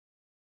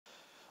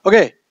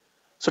Okay,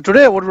 so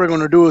today what we're going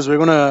to do is we're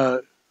going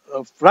to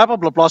wrap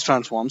up Laplace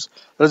transforms.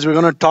 That is, we're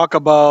going to talk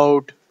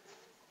about,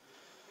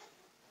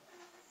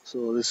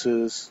 so this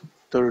is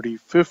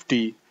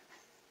 3050,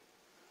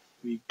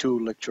 week 2,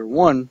 lecture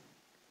 1.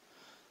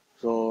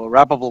 So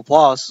wrap up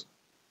Laplace.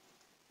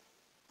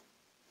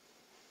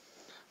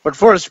 But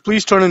first,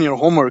 please turn in your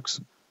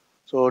homeworks.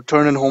 So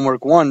turn in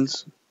homework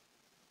 1s.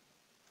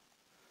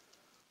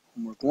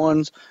 Homework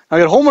 1s. Now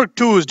your homework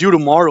 2 is due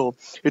tomorrow.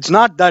 It's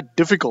not that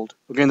difficult,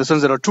 okay, in the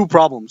sense there are two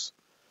problems.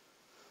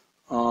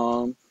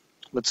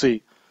 Let's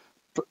see.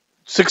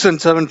 6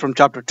 and 7 from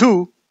chapter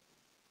 2.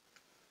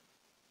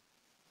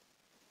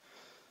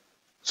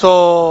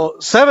 So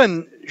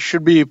 7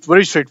 should be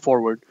very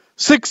straightforward.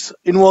 6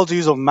 involves the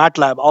use of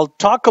MATLAB. I'll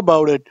talk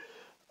about it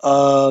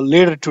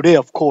later today,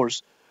 of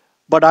course,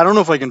 but I don't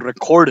know if I can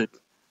record it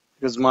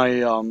because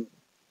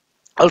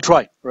I'll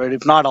try, right?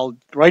 If not, I'll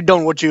write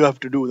down what you have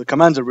to do. The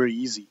commands are very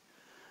easy.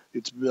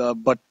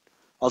 But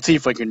I'll see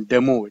if I can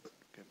demo it.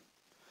 Okay.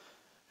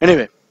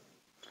 Anyway,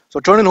 so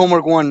turn in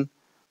homework 1.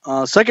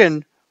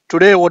 Second,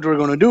 today what we're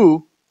going to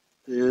do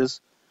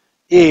is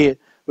we're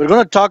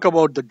going to talk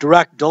about the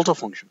Dirac delta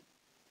function.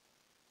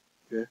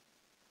 Okay.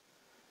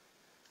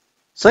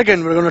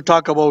 Second, we're going to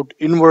talk about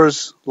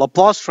inverse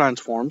Laplace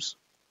transforms.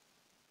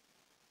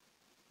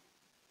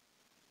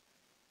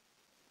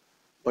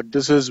 But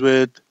this is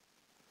with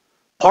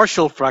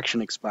partial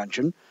fraction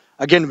expansion.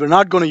 Again, we're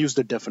not going to use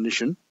the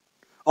definition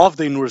of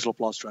the inverse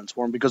Laplace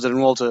transform because it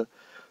involves a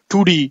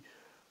 2D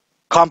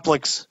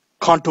complex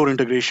contour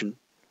integration.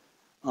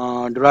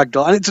 Dirac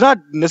delta, and it's not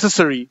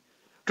necessary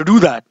to do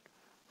that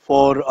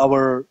for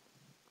our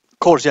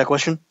course. Yeah,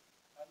 question?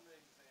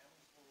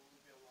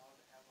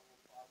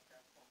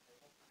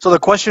 So the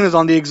question is,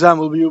 on the exam,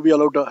 will you be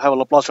allowed to have a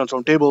Laplace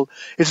transform table?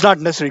 It's not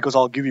necessary because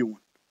I'll give you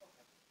one.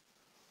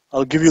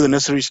 I'll give you the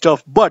necessary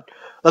stuff. But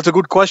that's a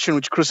good question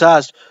which Chris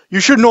asked. You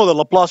should know the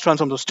Laplace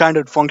transforms of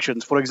standard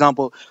functions. For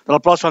example, the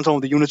Laplace transform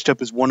of the unit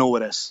step is 1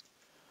 over s.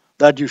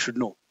 That you should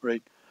know,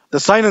 right? The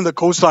sine and the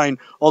cosine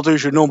also you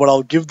should know, but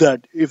I'll give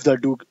that if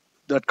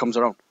that comes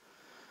around.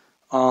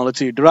 Let's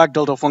see, Dirac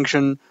delta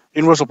function,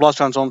 inverse Laplace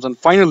transforms, and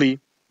finally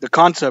the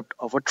concept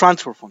of a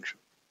transfer function.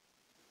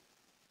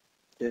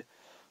 Okay,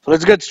 so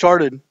let's get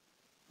started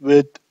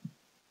with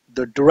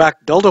the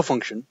Dirac delta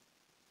function.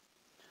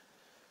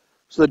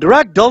 So the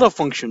Dirac delta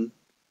function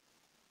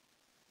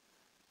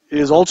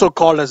is also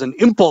called as an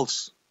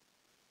impulse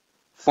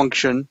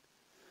function,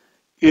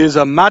 is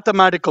a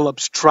mathematical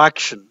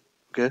abstraction.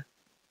 Okay.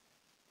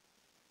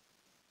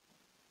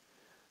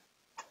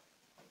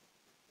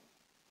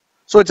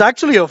 So it's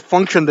actually a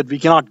function that we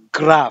cannot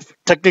graph,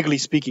 technically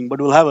speaking, but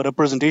we'll have a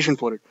representation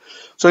for it.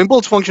 So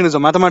impulse function is a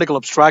mathematical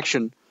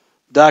abstraction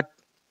that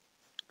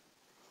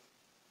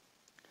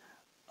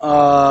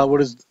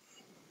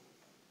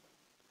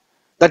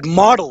that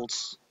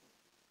models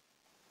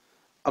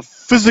a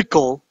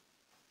physical,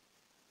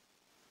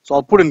 so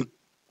I'll put in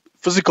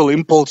physical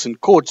impulse in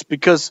quotes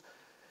because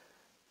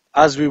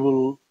as we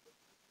will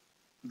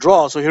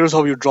draw, so here's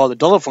how you draw the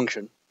delta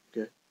function.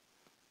 Okay.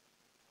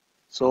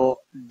 So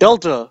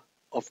delta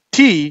of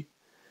t,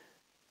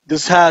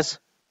 this has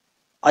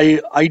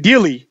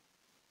ideally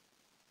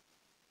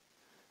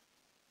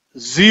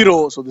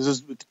 0, so this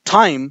is with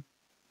time,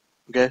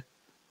 okay.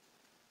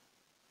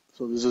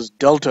 So this is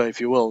delta, if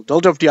you will.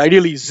 Delta of t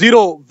ideally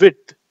 0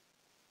 width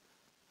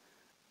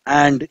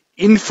and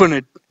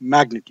infinite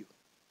magnitude.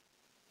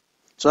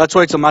 So that's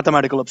why it's a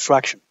mathematical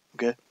abstraction,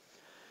 okay.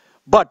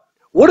 But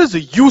what is the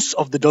use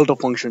of the delta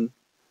function?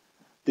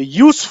 The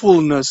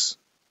usefulness,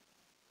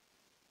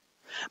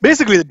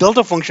 basically the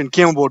delta function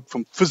came about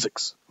from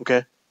physics,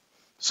 okay.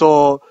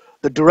 So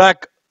the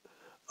Dirac,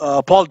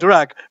 Paul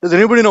Dirac, does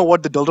anybody know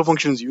what the delta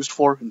function is used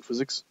for in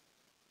physics?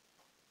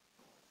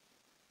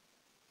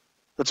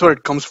 That's where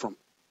it comes from.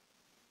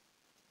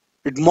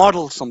 It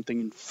models something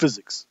in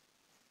physics.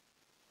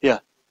 Yeah.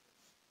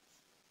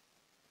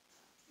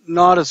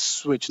 Not a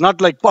switch.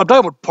 Not like, I'm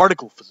talking about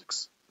particle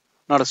physics.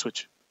 Not a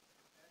switch.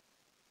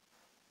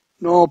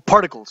 No,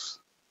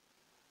 particles.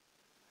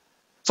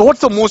 So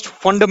what's the most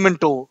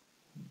fundamental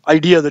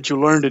idea that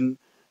you learned in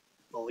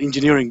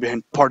engineering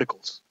behind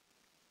particles?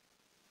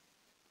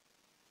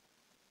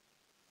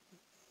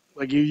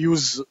 Like you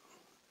use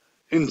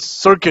in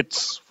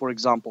circuits, for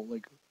example,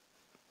 like.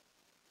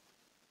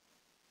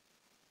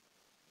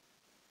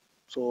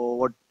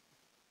 So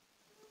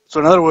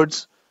in other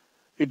words,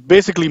 it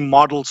basically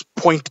models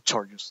point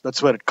charges.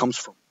 That's where it comes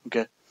from,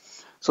 okay?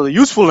 So the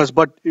usefulness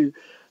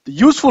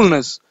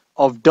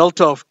of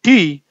delta of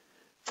t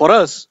for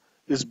us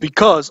is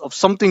because of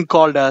something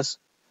called as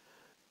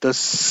the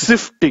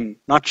sifting,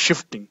 not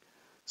shifting,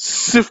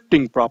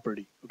 sifting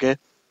property, okay?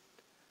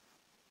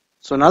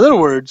 So in other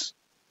words,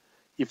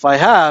 if I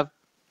have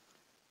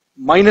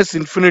minus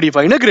infinity, if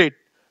I integrate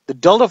the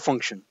delta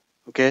function,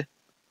 okay,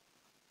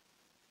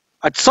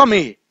 at some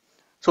a,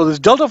 so this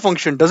delta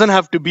function doesn't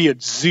have to be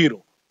at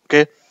 0,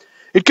 okay?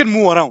 It can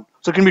move around.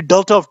 So it can be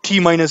delta of t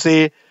minus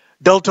a,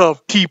 delta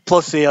of t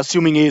plus a,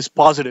 assuming a is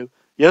positive.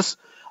 Yes,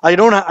 I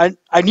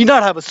need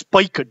not have a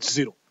spike at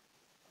 0.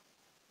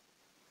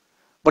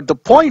 But the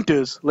point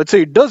is, let's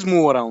say it does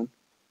move around.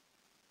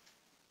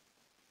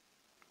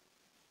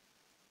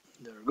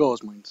 There it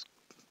goes, mine's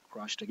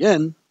crashed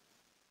again.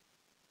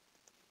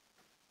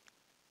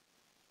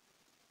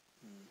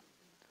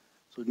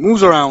 So it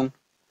moves around,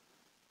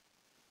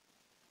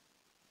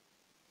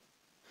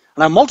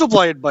 and I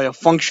multiply it by a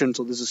function,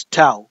 so this is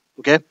tau,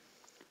 okay?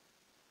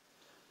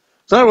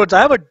 So in other words,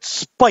 I have a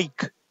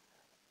spike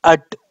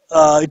at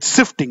it's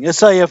sifting,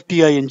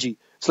 S-I-F-T-I-N-G.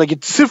 It's like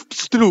it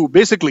sifts through,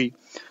 basically,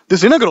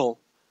 this integral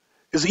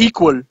is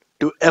equal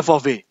to f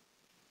of a.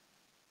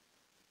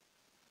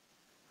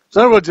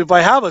 So in other words, if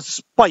I have a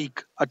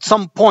spike at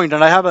some point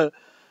and I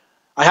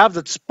have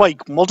that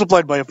spike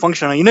multiplied by a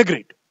function, I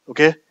integrate,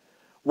 okay?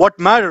 What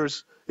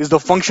matters is the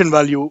function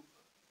value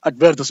at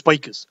where the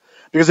spike is.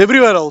 Because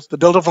everywhere else, the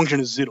delta function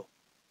is 0.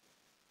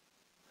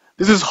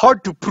 This is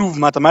hard to prove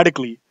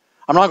mathematically.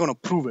 I'm not going to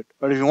prove it,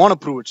 but if you want to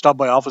prove it, stop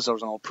by office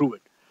hours and I'll prove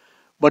it.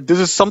 But this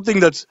is something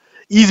that's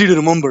easy to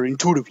remember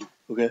intuitively,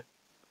 okay?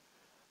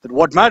 That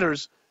what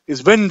matters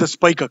is when the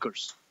spike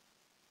occurs.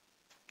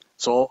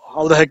 So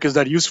how the heck is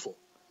that useful?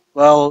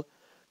 Well,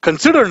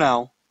 consider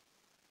now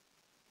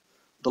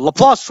the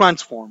Laplace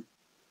transform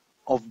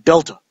of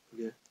delta.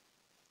 Okay?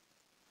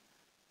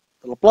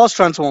 The Laplace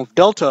transform of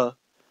delta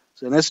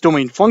is an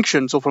S-domain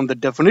function. So from the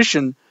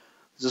definition,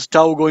 this is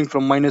tau going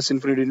from minus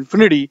infinity to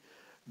infinity,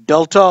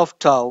 delta of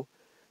tau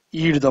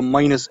e to the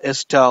minus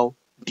s tau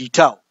d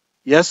tau.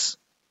 Yes?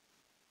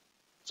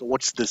 So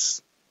what's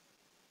this?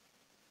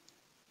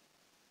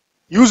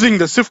 Using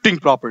the sifting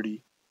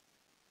property,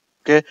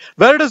 okay,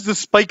 where does this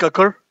spike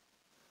occur?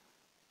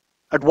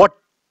 At what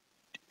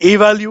a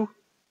value?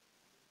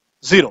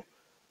 0.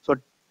 So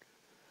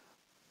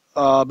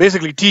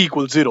basically t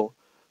equals 0.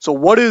 So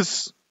what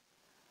is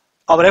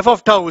our f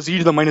of tau is e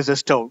to the minus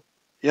s tau.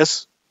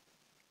 Yes?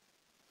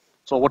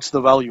 So what's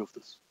the value of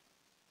this?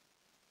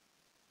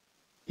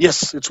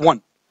 Yes, it's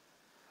 1.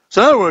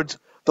 So in other words,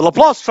 the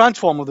Laplace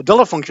transform of the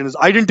delta function is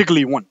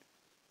identically 1.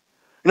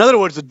 In other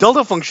words, the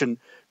delta function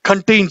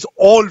contains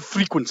all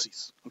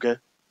frequencies. Okay?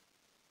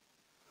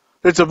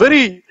 It's a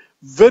very,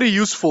 very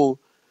useful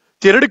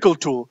theoretical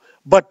tool,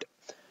 but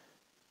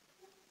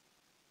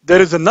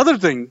there is another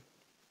thing.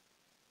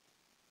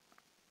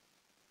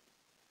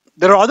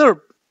 There are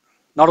other,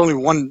 not only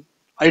one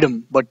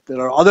item, but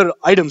there are other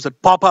items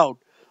that pop out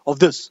of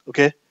this,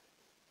 okay?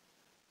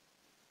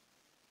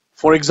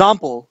 For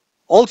example,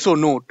 also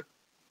note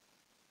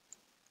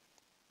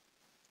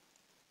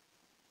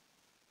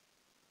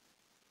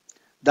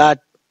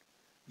that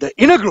the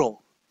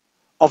integral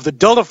of the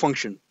delta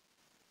function,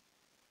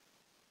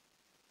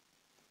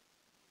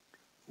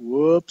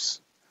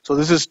 whoops, so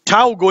this is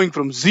tau going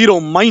from 0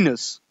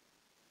 minus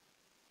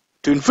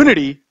to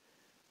infinity,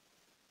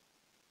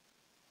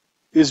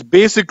 is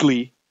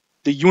basically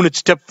the unit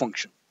step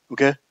function,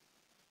 okay?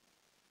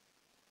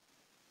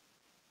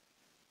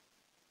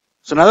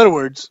 So in other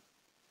words,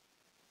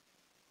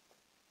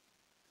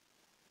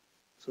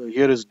 so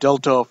here is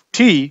delta of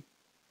t.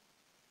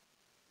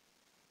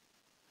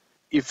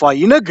 If I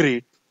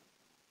integrate,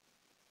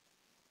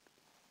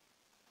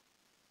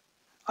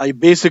 I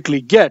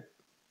basically get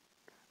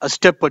a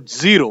step at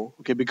 0,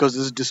 okay, because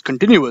this is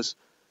discontinuous.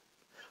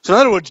 So in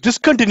other words,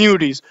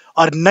 discontinuities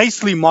are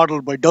nicely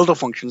modeled by delta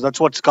functions. That's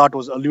what Scott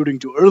was alluding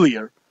to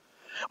earlier.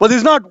 But this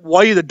is not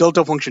why the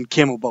delta function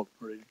came about.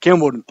 Right? It came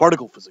about in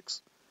particle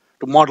physics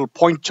to model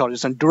point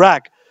charges, and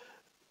Dirac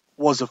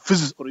was a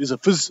physicist or is a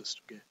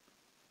physicist. Okay.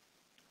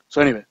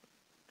 So anyway,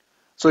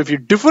 so if you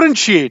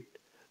differentiate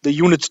the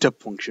unit step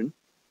function,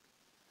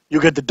 you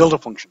get the delta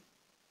function.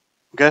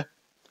 Okay.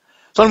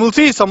 So we'll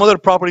see some other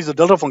properties of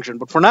delta function,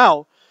 but for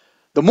now,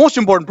 the most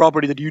important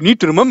property that you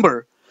need to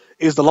remember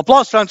is the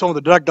Laplace transform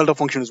of the Dirac delta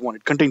function is 1.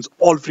 It contains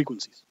all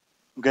frequencies.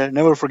 Okay,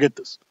 never forget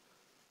this.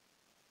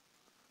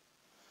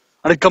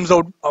 And it comes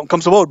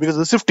about because of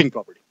the sifting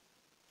property.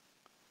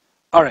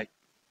 All right.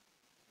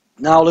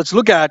 Now let's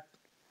look at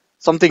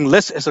something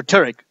less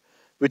esoteric,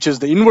 which is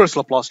the inverse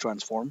Laplace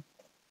transform.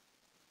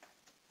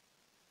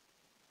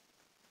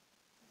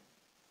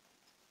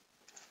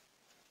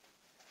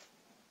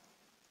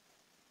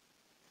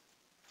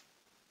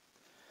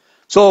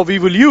 So we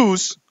will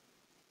use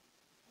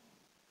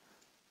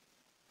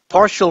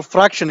partial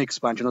fraction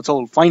expansion. That's how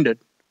we'll find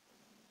it.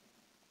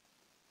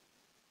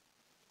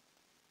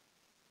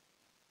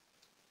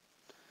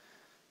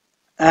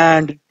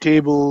 And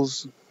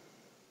tables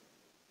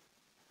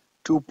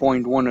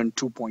 2.1 and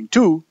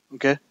 2.2,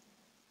 okay?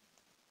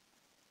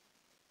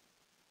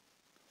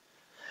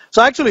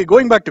 So actually,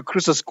 going back to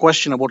Chris's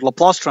question about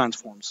Laplace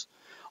transforms,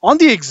 on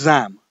the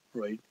exam,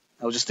 right,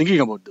 I was just thinking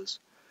about this.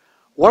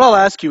 What I'll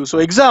ask you, so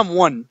exam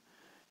 1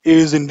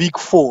 is in week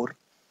 4.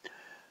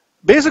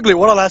 Basically,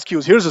 what I'll ask you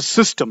is, here's a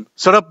system.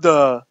 Set up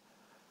the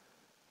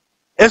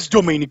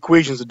S-domain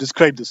equations that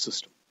describe this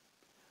system.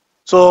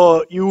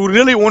 So you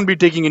really won't be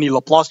taking any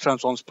Laplace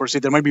transforms per se.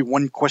 There might be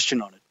one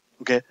question on it,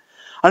 okay?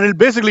 And it'll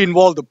basically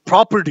involve the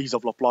properties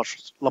of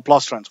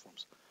Laplace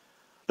transforms.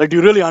 Like, do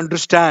you really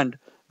understand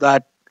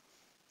that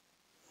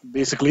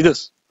basically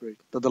this, right?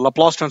 That the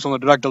Laplace transform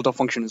of the Dirac delta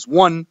function is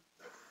 1.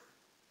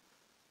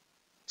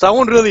 So I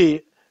won't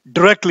really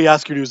directly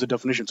ask you to use the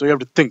definition. So you have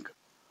to think.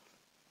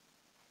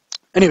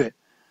 Anyway,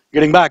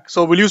 getting back.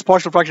 So we'll use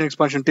partial fraction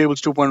expansion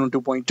tables 2.1,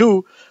 2.2.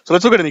 So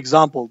let's look at an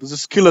example. This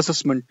is skill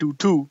assessment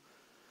 2.2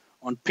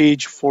 on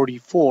page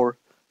 44.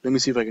 Let me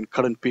see if I can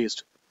cut and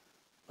paste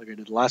like I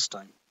did last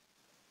time.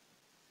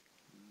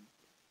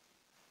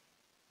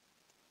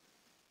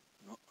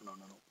 No.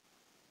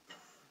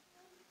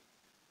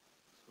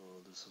 So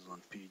this is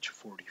on page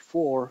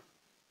 44.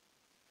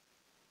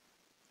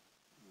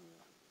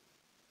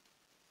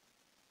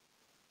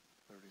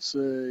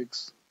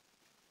 36,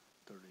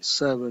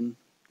 37.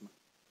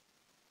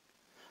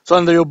 So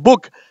and your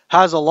book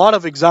has a lot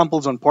of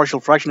examples on partial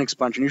fraction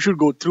expansion. You should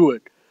go through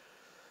it.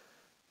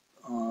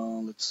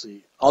 Let's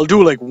see. I'll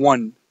do like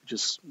one,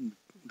 just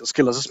the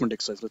skill assessment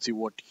exercise. Let's see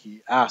what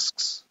he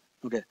asks.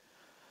 Okay.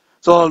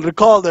 So I'll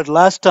recall that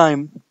last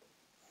time.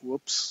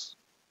 Whoops.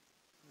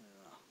 Yeah,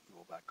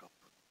 go back up.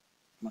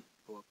 Come on,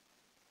 go up.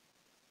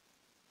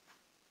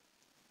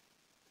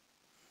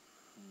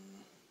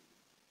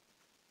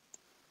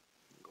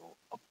 Go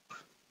up.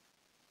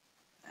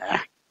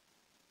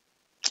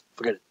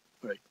 Forget it.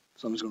 All right.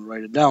 So I'm just going to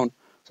write it down.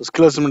 So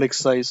skill assessment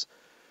exercise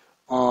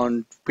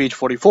on page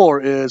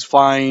 44 is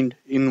find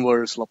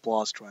inverse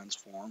Laplace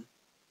transform.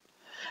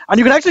 And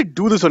you can actually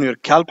do this on your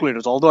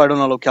calculators, although I don't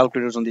allow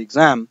calculators on the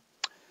exam.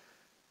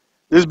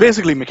 This is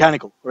basically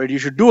mechanical, right? You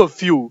should do a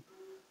few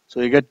so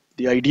you get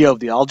the idea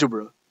of the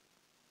algebra.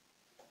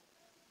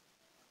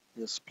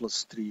 S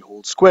plus 3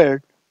 whole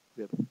squared.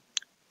 Yep.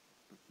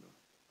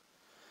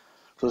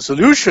 So the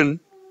solution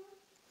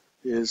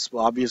is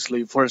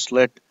obviously first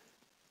let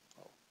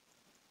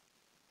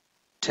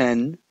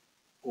 10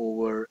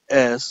 over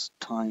s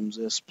times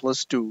s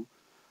plus 2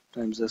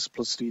 times s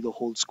plus 3 the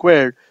whole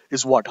squared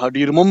is what? How do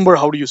you remember?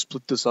 How do you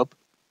split this up?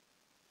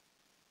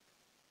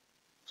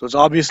 So it's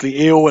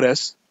obviously a over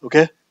s,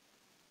 okay?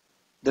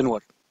 Then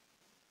what?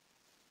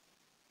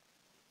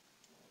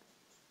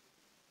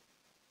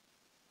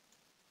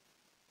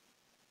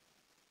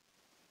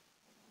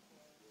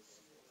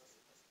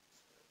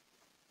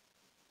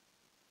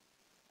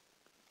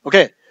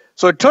 Okay,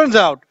 so it turns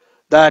out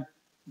that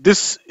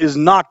this is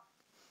not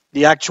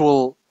the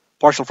actual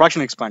partial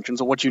fraction expansion.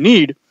 So what you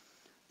need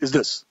is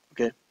this,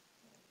 okay?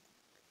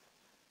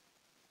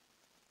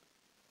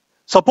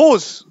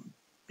 Suppose,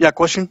 yeah,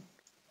 question?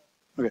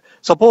 Okay,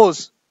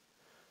 suppose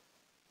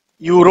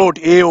you wrote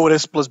a over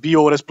s plus b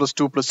over s plus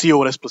 2 plus c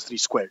over s plus 3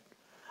 squared,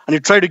 and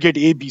you try to get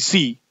a, b,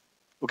 c,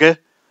 okay?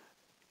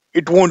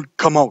 It won't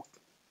come out.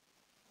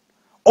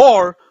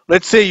 Or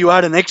let's say you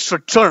add an extra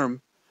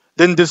term,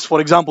 then this,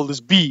 for example, this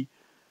b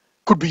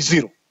could be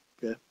 0,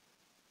 okay?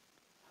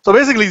 So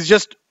basically it's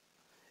just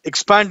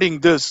expanding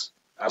this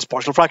as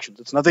partial fractions.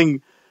 It's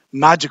nothing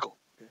magical.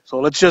 Okay? So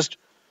let's just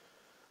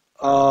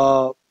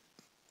find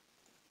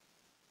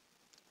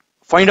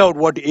out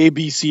what a,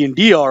 b, c, and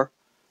d are.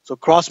 So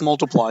cross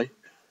multiply.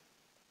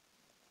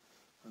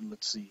 And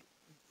let's see.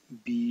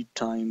 B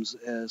times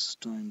s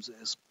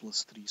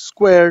plus 3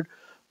 squared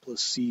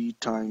plus c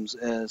times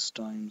s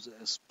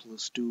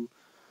plus 2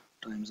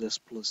 times s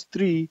plus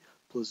 3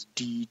 plus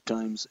d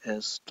times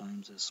s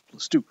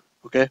plus 2.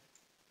 Okay?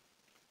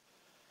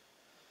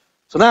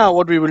 So now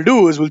what we will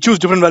do is we'll choose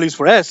different values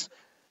for s.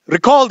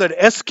 Recall that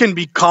s can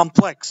be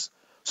complex.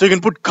 So you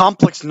can put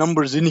complex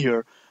numbers in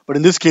here, but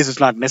in this case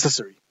it's not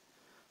necessary.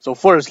 So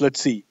first,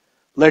 let's see.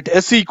 Let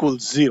s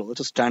equals 0.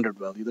 That's a standard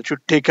value. That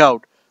should take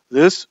out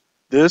this,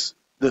 this,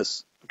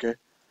 this. Okay?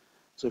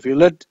 So if you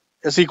let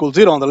s equals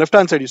 0, on the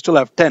left-hand side, you still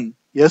have 10.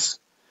 Yes?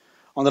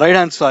 On the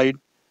right-hand side,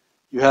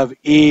 you have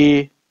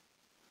a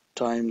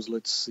times,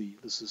 let's see,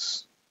 this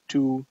is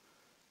 2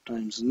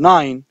 times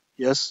 9.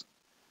 Yes?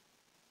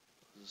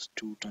 This is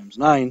 2 times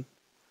 9.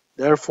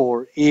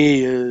 Therefore,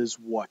 a is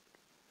what?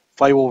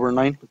 5 over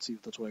 9. Let's see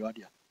if that's what I got.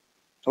 Yeah.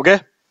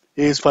 Okay?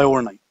 A is 5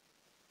 over 9.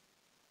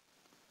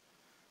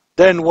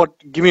 Then what?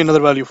 Give me another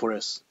value for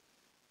s.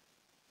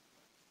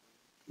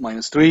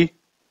 Minus 3.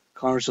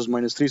 Converse is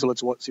minus 3. So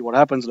let's see what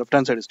happens. Left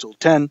hand side is still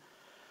 10.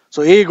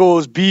 So a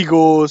goes, b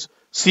goes,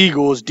 c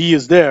goes, d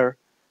is there.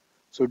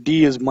 So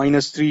d is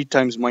minus 3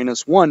 times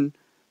minus 1.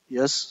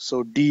 Yes.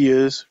 So d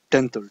is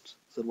 10/3. Is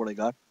that what I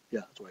got?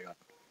 Yeah, that's what I got.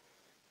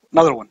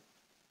 Another one.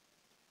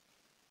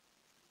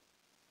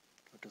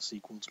 Let s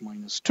equals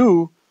minus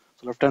 2.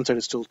 So left hand side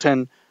is still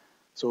 10.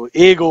 So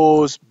a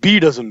goes, b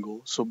doesn't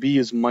go. So b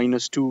is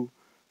minus 2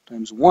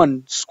 times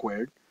 1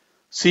 squared.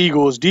 C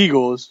goes, D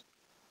goes.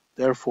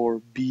 Therefore,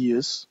 B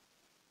is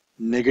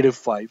negative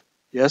 5.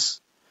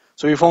 Yes?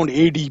 So we found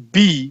A, D,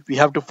 B. We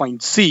have to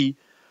find C.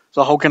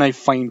 So how can I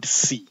find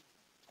C?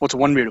 What's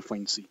one way to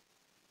find C?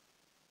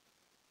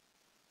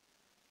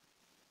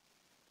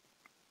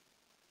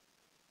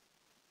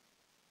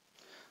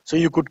 So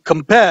you could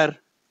compare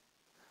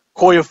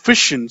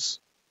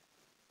coefficients,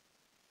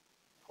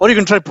 or you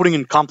can try putting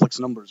in complex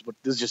numbers, but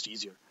this is just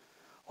easier,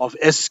 of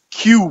s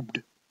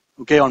cubed,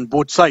 okay, on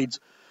both sides.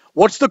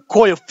 What's the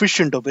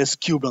coefficient of s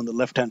cubed on the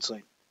left-hand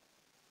side?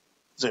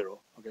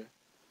 0, okay.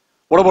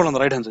 What about on the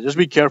right-hand side? Just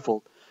be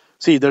careful.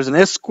 See, there's an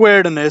s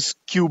squared and s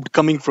cubed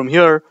coming from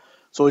here.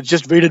 So it's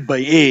just weighted by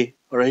A,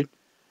 all right?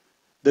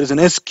 There's an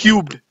S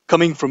cubed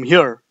coming from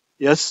here,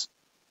 yes?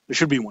 There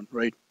should be one,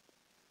 right?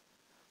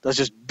 That's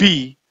just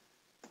B.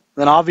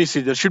 Then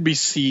obviously there should be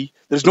C.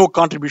 There's no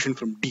contribution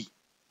from D,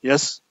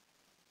 yes?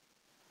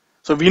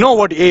 So we know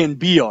what A and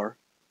B are.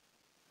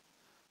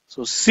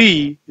 So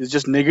C is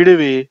just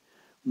negative A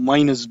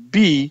minus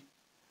B.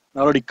 I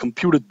already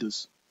computed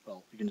this.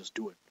 Well, we can just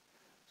do it.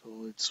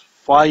 So it's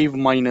 5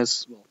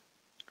 minus, well,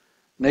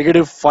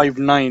 negative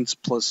 5/9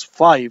 plus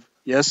 5,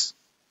 yes?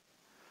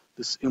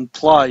 This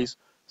implies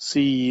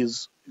C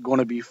is going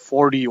to be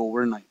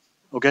 40/9.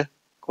 Okay?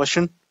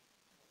 Question?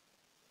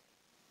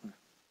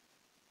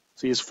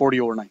 C is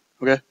 40/9.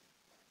 Okay?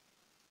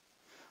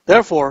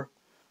 Therefore,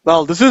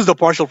 well, this is the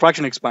partial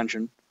fraction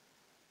expansion.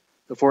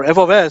 Therefore, f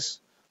of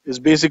s is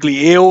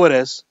basically A over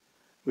s,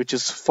 which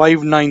is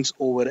 5/9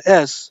 over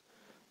s,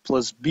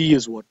 plus b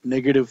is what?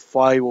 Negative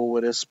 5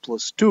 over s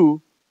plus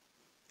 2.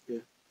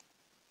 Okay.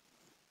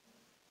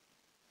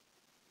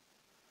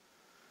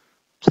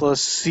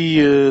 Plus c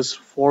is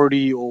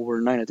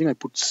 40/9. I think I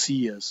put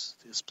c as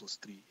s plus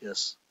 3.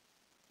 Yes.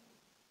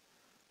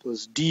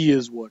 Plus d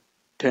is what?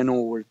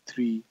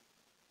 10/3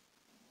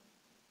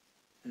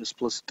 s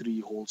plus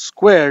 3 whole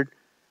squared.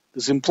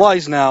 This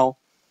implies now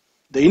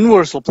the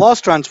inverse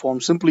Laplace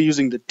transform, simply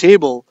using the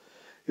table,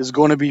 is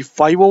going to be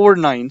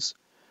 5/9.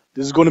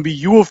 This is going to be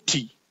u of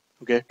t,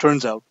 okay,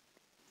 turns out,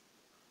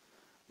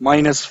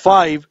 minus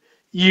 5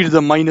 e to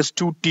the minus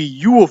 2t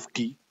u of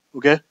t,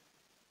 okay,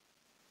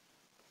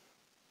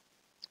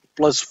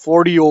 plus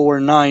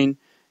 40/9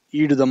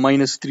 e to the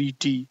minus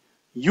 3t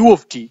u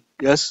of t,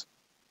 yes,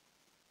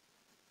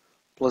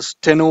 plus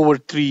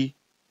 10/3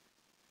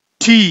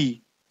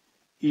 t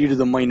e to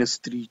the minus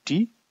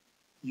 3t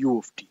u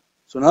of t.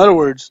 So in other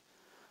words,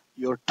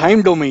 your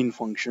time domain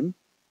function,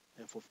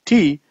 f of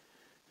t,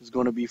 is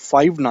going to be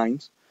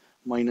 5/9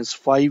 minus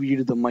 5 e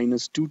to the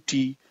minus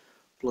 2t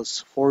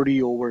plus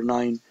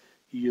 40/9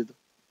 e to the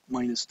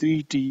minus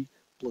 3t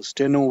plus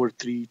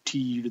 10/3 t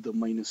e to the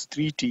minus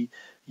 3t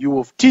u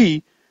of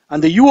t.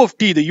 And the u of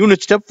t, the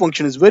unit step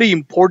function, is very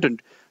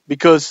important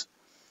because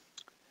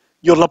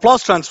your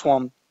Laplace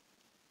transform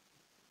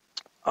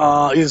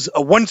is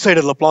a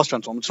one-sided Laplace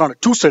transform. It's not a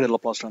two-sided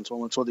Laplace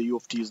transform. That's what the u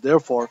of t is there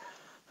for.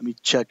 Let me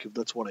check if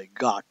that's what I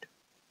got.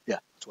 Yeah,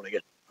 that's what I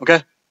get.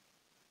 Okay?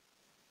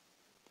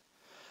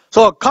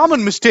 So a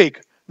common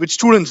mistake which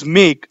students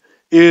make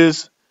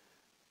is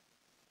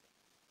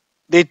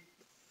they,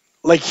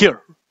 like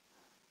here,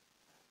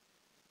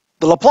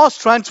 the Laplace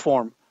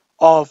transform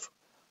of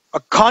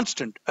a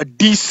constant, a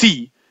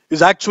DC,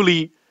 is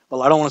actually,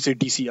 well, I don't want to say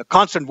DC, a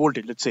constant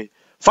voltage, let's say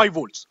 5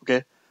 volts,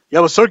 okay? You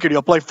have a circuit, you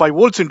apply 5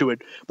 volts into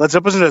it, that's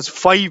represented as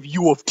 5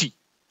 u of t,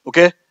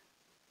 okay?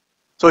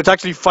 So it's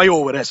actually 5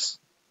 over s.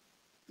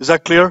 Is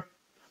that clear?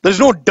 There's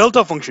no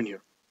delta function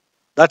here.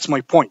 That's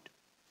my point.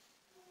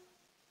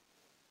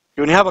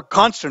 When you have a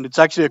constant, it's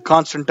actually a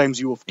constant times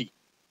u of t.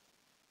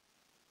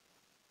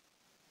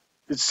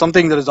 It's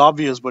something that is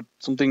obvious, but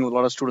something a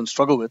lot of students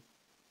struggle with.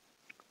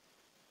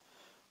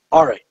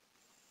 All right.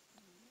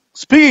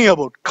 Speaking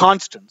about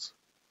constants,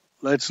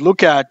 let's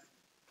look at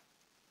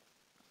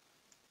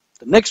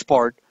the next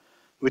part,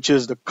 which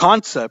is the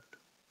concept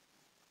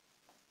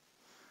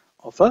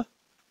of a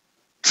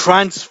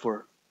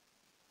transfer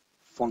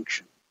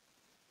function.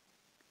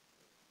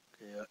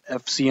 Okay,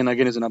 FCN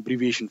again is an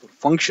abbreviation for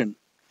function.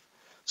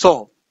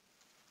 So,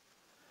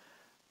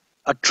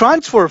 a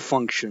transfer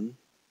function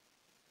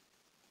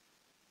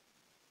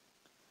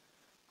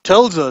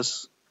tells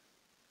us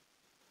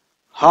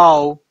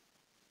how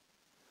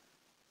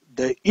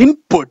the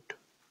input,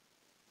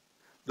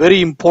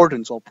 very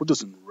important, so I'll put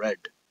this in red,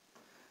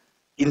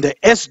 in the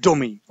S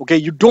domain, okay?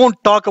 You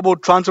don't talk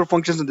about transfer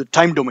functions in the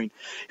time domain.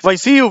 If I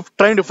see you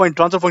trying to find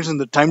transfer functions in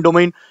the time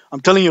domain,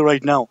 I'm telling you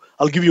right now,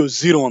 I'll give you a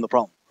 0 on the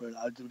problem,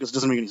 right? Because it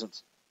doesn't make any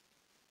sense.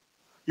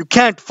 You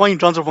can't find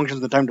transfer functions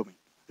in the time domain.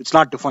 It's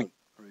not defined,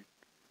 right?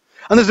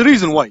 And there's a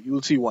reason why. You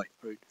will see why,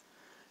 right?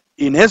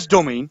 In S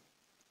domain,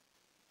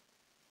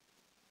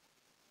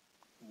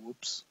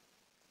 whoops,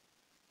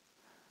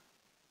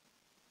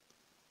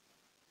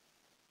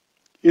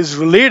 is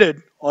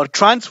related or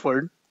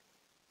transferred,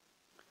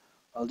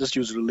 I'll just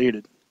use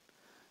related,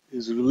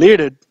 is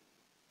related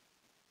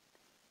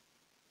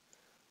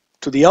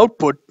to the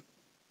output,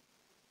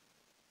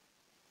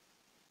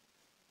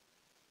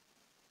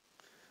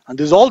 and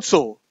this is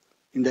also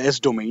in the S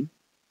domain,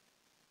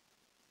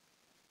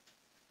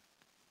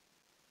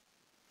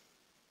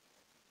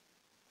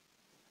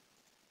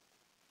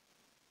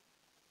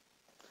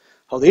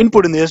 how the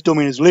input in the S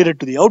domain is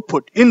related to the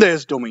output in the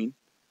S domain.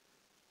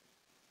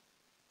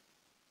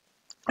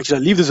 Actually,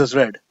 I'll leave this as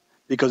red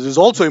because it's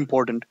also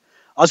important.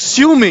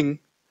 Assuming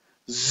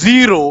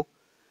 0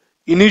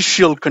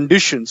 initial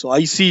conditions, so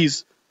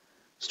ICs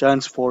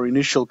stands for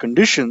initial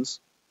conditions,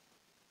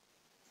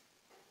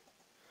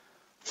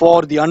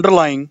 for the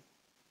underlying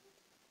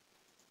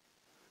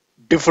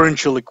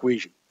differential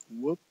equation.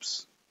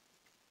 Whoops.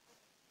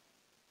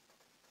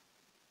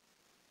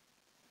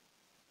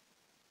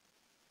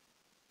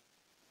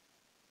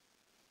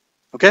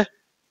 Okay?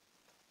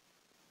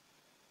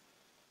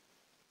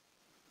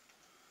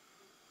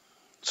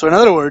 So in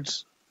other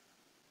words,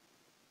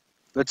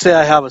 let's say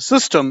I have a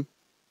system,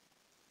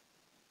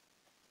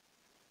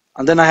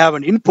 and then I have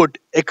an input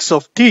x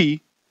of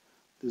t,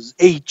 this is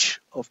h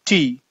of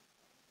t.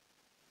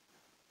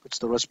 It's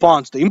the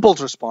response, the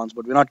impulse response,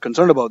 but we're not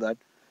concerned about that.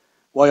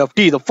 Y of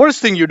t. The first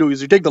thing you do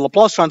is you take the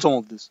Laplace transform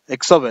of this,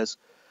 x of s.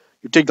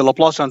 You take the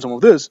Laplace transform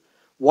of this,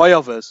 y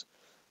of s.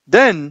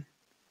 Then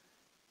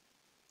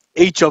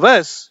h of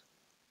s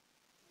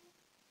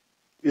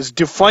is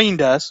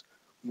defined as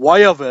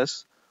y of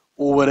s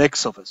over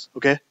x of s.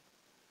 Okay?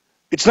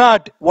 It's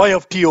not y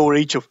of t over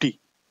h of t.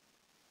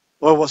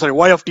 Or sorry,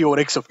 y of t over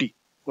x of t.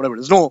 Whatever.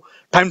 There's no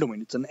time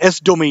domain. It's an S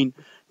domain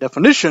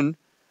definition.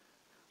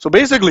 So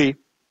basically,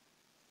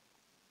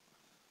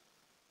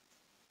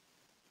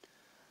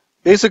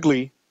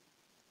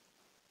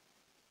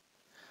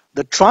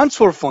 the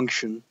transfer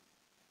function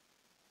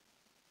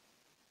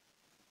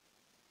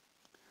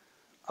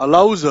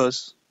allows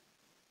us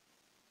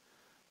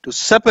to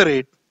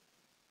separate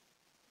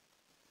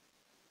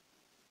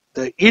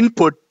the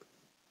input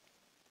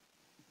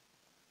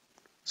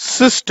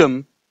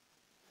system.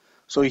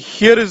 So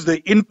here is the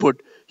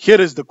input,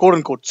 here is the quote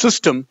unquote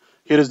system,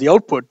 here is the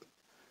output,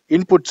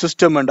 input,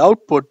 system, and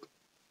output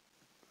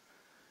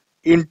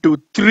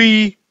into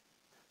three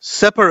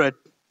separate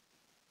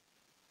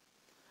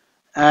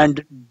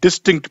and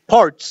distinct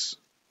parts,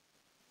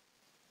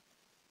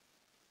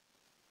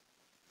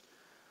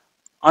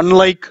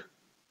 unlike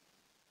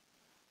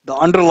the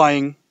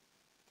underlying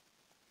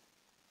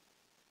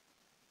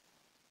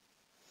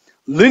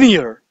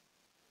linear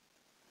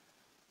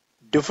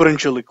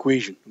differential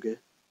equation. Okay,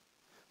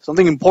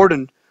 something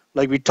important,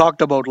 like we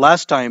talked about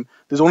last time,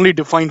 this is only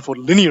defined for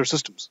linear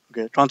systems.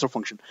 Okay, transfer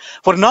function.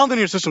 For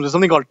nonlinear systems, there's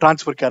something called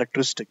transfer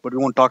characteristic, but we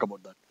won't talk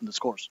about that in this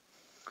course.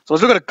 So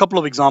let's look at a couple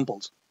of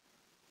examples.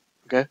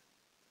 Okay,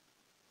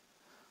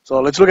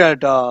 so let's look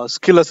at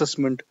skill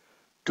assessment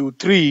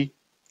 2-3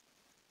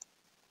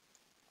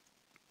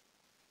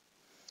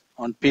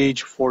 on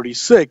page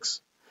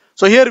 46.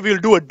 So here we'll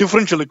do a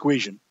differential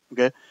equation.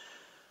 Okay,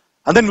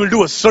 and then we'll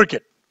do a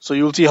circuit. So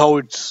you'll see how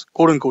it's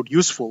quote unquote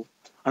useful,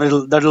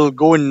 and that'll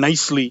go in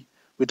nicely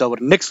with our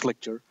next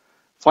lecture.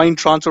 Find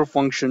transfer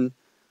function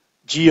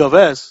g of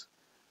s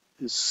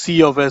is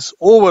c of s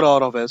over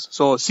r of s.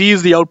 So c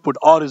is the output,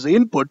 r is the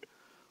input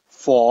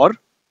for,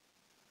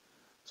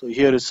 so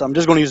here is, I'm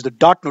just going to use the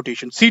dot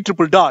notation. C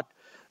triple dot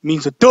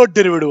means the third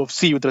derivative of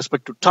c with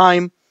respect to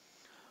time,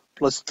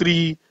 plus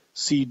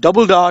 3c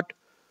double dot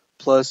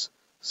plus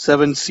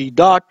 7c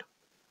dot,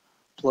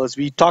 plus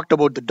we talked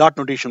about the dot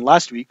notation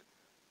last week,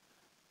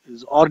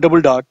 is r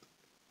double dot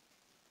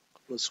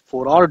plus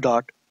 4r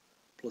dot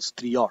plus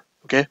 3r.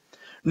 Okay,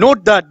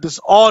 note that this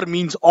r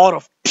means r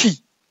of t.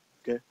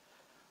 Okay,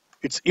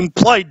 it's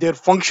implied they're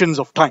functions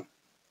of time.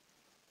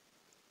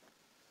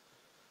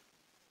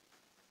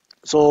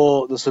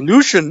 So the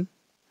solution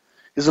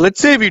is, let's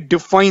say we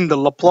define the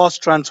Laplace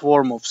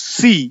transform of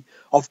c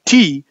of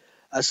t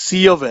as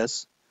c of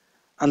s,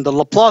 and the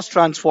Laplace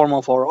transform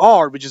of our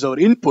r, which is our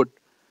input,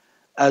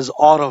 as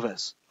r of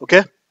s.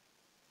 Okay,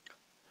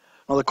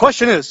 now the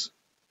question is,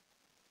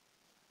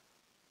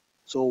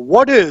 so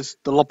what is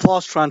the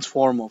Laplace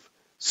transform of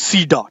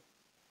c dot?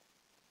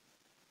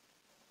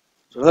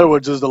 So in other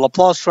words, this is the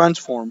Laplace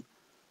transform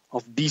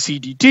of dc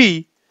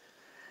dt,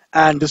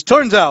 and this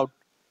turns out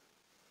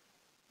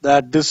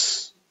that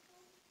this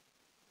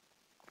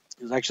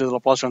is actually the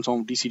Laplace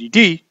transform of dc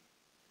dt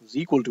is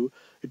equal to,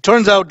 it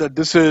turns out that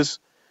this is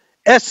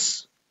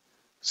s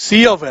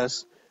c of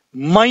s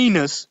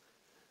minus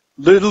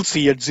little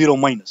c at 0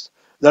 minus.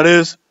 That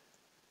is,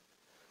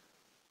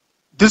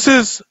 this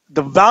is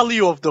the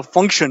value of the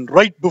function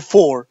right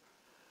before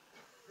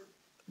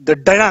the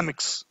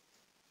dynamics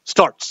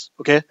starts.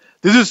 Okay,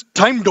 this is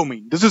time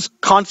domain, this is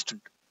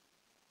constant.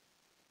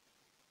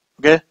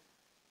 Okay,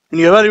 and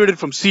you evaluate it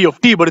from c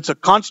of t, but it's a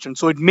constant,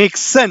 so it makes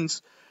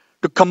sense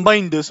to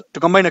combine this, to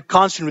combine a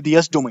constant with the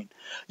s domain.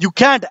 You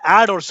can't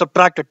add or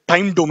subtract a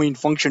time domain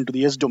function to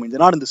the s domain. They're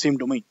not in the same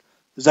domain.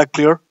 Is that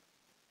clear?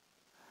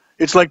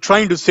 It's like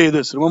trying to say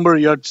this. Remember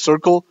you had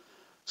circle?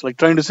 It's like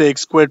trying to say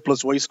x squared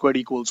plus y squared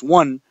equals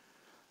 1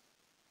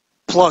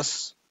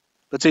 plus,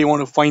 let's say you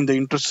want to find the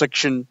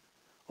intersection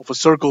of a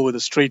circle with a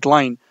straight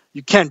line.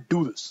 You can't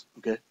do this,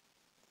 okay?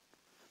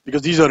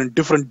 Because these are in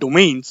different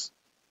domains.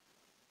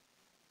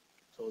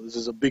 So this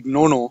is a big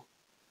no-no.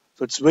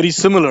 So it's very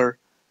similar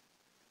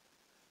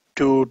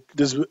to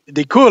this,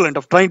 the equivalent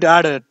of trying to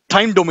add a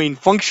time domain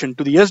function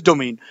to the s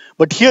domain,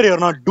 but here you're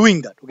not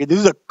doing that. Okay, this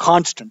is a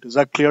constant. Is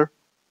that clear?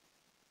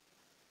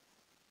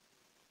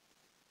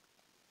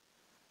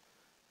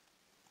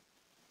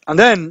 And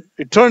then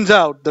it turns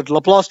out that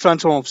Laplace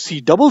transform of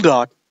c double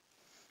dot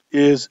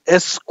is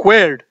s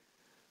squared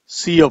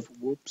c of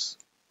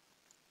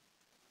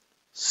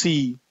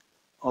c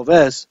of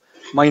s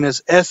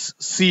minus s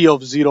c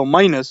of 0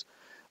 minus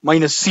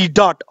minus c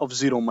dot of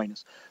 0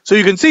 minus. So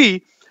you can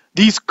see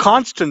these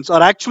constants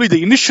are actually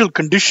the initial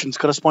conditions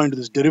corresponding to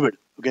this derivative.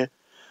 Okay,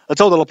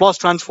 that's how the Laplace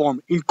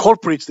transform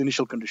incorporates the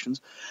initial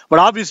conditions. But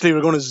obviously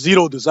we're going to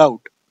zero this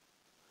out.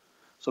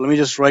 So let me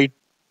just write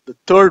The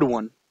third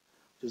one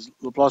is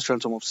Laplace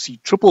transform of C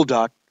triple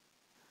dot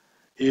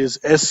is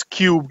S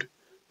cubed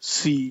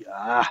C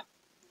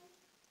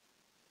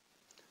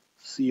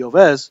C of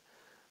S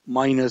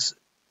minus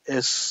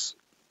S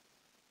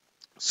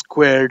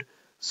squared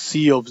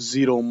C of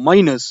 0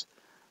 minus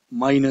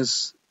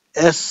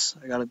S,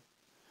 I gotta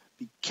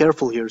be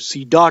careful here,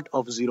 C dot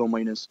of 0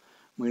 minus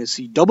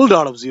C double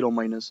dot of 0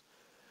 minus.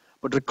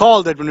 But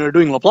recall that when we are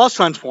doing Laplace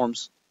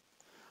transforms,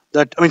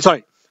 when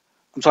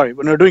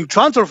we're doing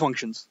transfer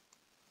functions,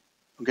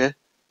 okay,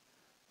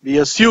 we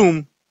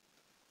assume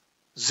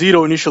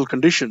 0 initial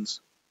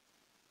conditions.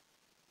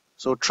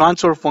 So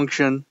transfer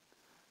function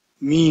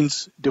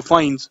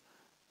defines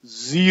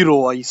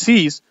 0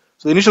 ICs,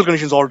 so the initial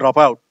conditions all drop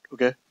out,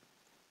 okay.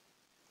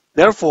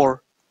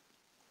 Therefore,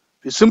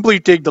 we simply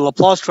take the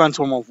Laplace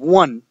transform of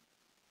 1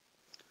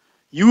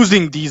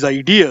 using these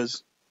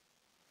ideas.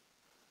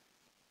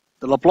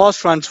 The Laplace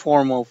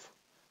transform of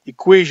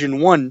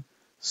equation 1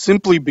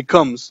 simply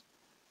becomes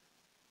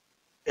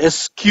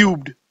S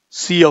cubed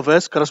C of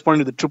S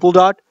corresponding to the triple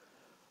dot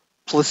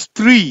plus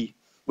 3.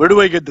 Where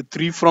do I get the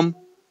 3 from?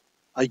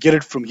 I get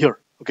it from here,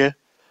 okay?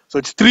 So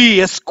it's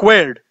 3S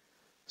squared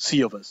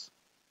C of S.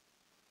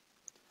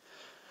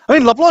 I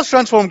mean, Laplace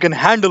transform can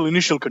handle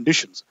initial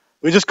conditions.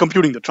 We're just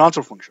computing the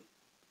transfer function.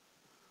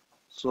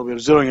 So we're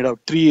zeroing it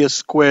out. 3S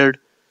squared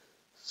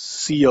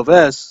C of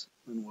S,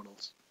 and what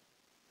else?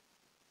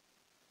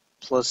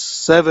 Plus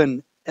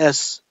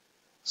 7S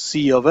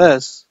C of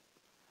S.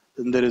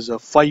 Then there is a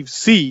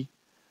 5C.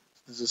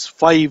 This is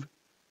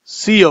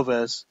 5C of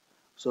S.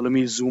 So let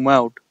me zoom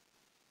out.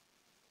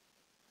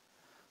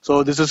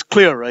 So this is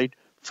clear, right?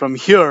 From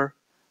here,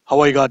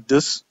 how I got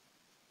this.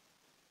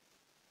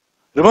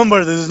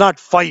 Remember, this is not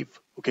 5.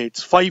 Okay,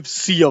 it's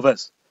 5C of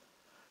S.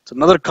 It's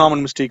another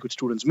common mistake which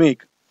students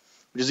make,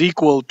 which is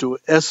equal to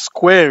S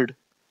squared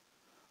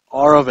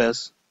R of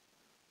S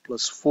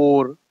plus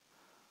 4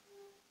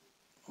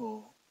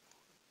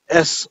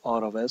 S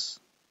R of S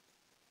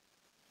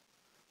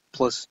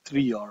plus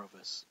 3 R of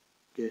S.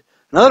 Okay.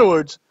 In other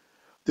words,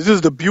 this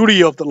is the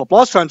beauty of the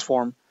Laplace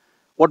transform.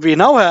 What we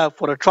now have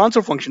for a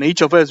transfer function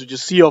H of S, which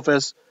is C of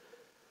S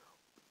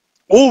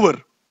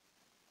over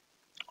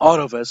R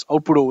of S,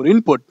 output over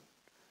input,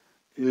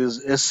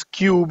 is S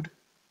cubed,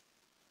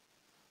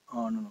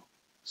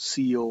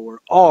 C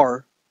over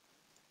R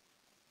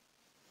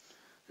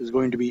is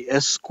going to be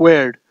S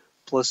squared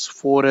plus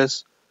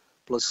 4S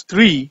plus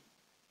 3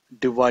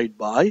 divided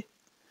by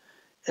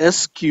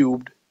S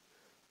cubed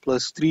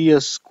plus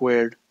 3S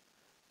squared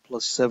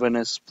plus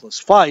 7S plus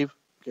 5.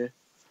 Okay,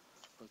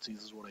 let's see,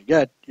 this is what I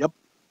get. Yep.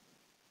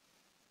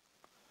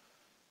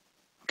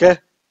 Okay.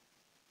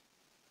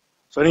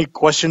 So any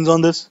questions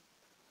on this?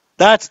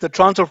 That's the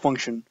transfer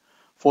function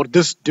for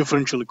this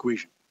differential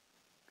equation.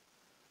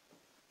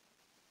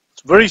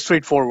 It's very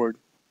straightforward.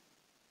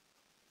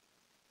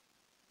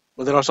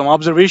 But there are some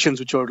observations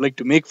which I would like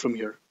to make from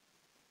here.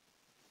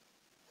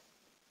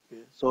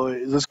 Okay, so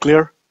is this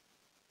clear?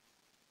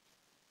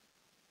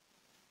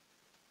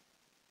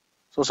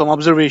 So some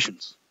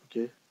observations.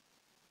 Okay.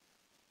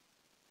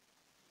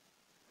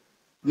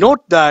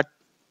 Note that,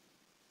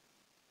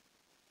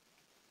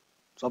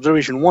 so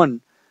observation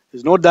 1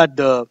 is note that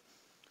the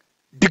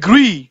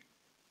degree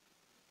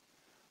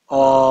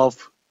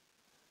of,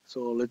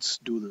 so let's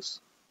do this.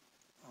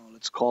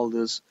 Let's call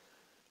this,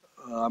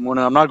 I'm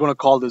not going to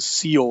call this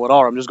C over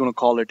R. I'm just going to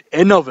call it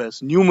N of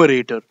S,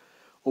 numerator,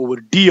 over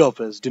D of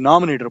S,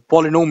 denominator,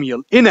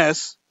 polynomial in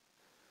S.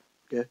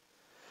 Okay.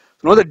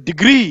 So now the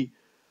degree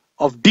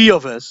of D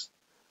of S,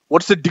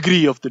 what's the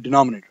degree of the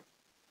denominator?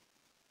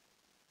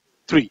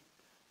 3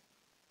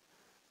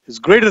 is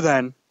greater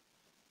than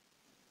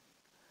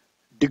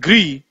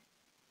degree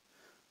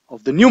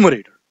of the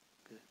numerator,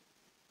 okay,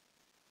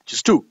 which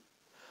is 2.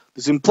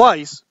 This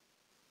implies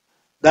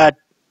that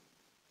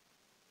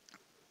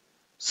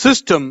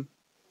system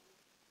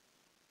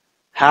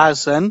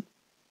has an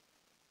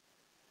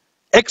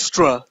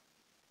extra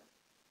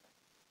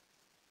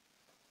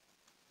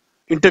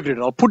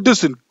integrator. I'll put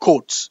this in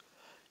quotes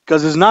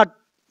because it's not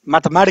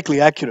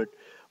mathematically accurate,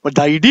 but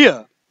the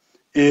idea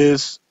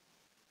is,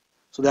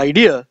 so the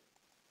idea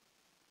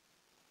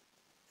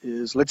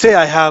is, let's say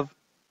I have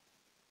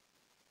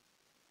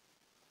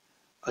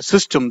a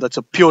system that's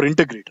a pure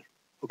integrator,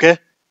 okay?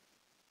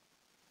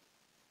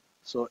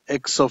 So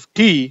x of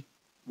t,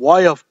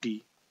 y of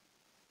t,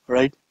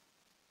 right?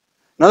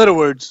 In other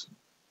words,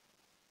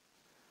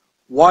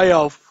 y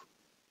of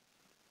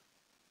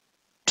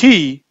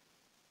t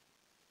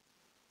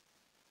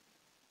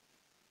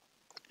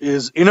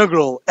is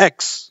integral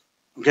x,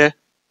 okay?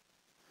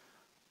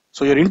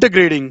 So you're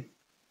integrating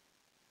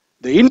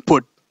the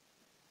input.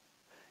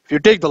 If you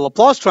take the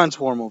Laplace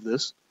transform of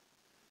this,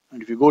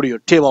 and if you go to your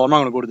table, I'm not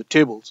going to go to the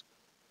tables,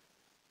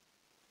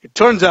 it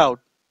turns out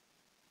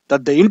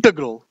that the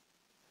integral,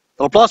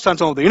 the Laplace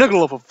transform of the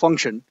integral of a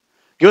function,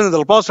 given that the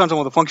Laplace transform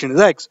of the function is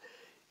x,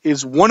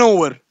 is 1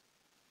 over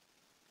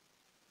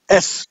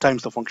s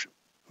times the function,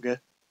 okay?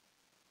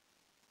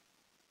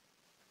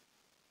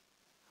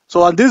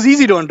 So this is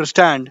easy to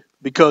understand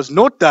because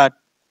note that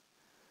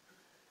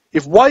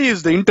If y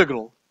is the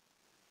integral,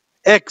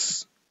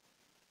 x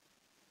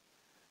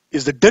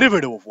is the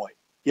derivative of y.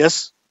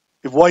 Yes?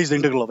 If y is the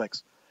integral of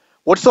x.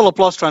 What's the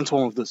Laplace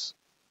transform of this?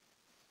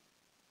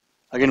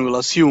 Again, we'll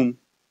assume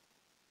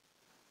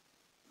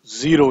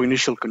zero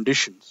initial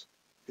conditions.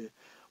 Okay.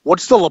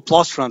 What's the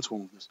Laplace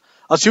transform of this?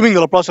 Assuming the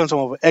Laplace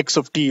transform of x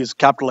of t is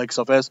capital X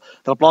of s,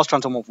 the Laplace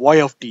transform of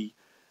y of t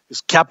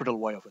is capital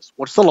Y of s.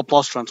 What's the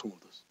Laplace transform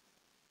of this?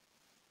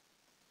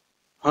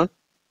 Huh?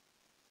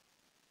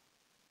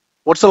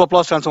 What's the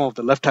Laplace transform of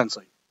the left-hand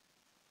side?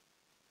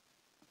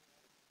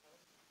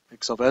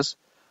 X of s.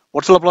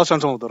 What's the Laplace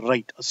transform of the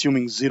right,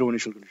 assuming zero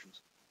initial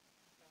conditions?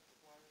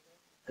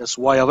 S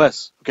y of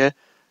s. Okay.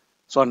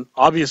 So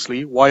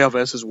obviously y of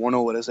s is 1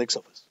 over s x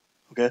of s.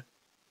 Okay.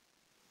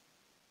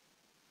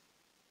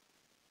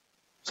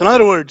 So in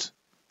other words,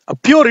 a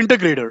pure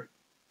integrator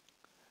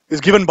is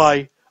given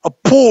by a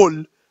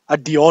pole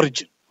at the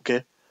origin.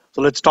 Okay.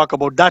 So let's talk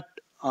about that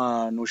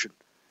notion.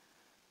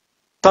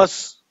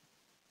 Thus,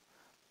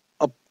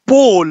 a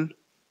pole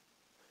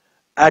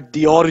at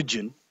the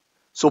origin.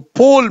 So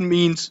pole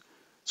means,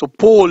 so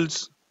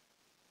poles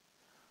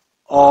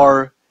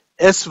are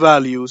s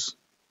values.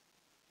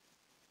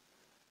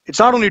 It's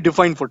not only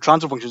defined for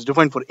transfer functions, it's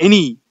defined for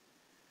any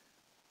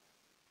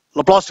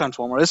Laplace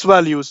transform, or s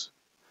values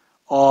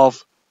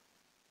of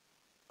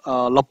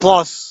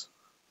Laplace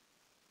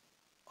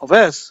of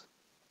s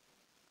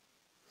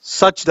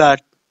such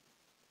that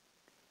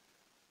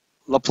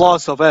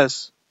Laplace of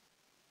s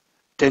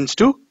tends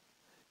to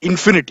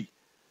infinity.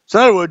 So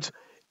in other words,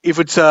 if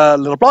it's a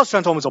Laplace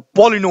transform is a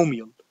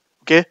polynomial,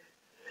 okay,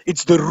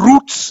 it's the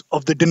roots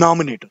of the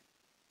denominator.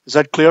 Is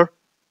that clear?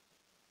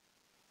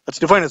 That's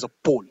defined as a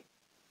pole.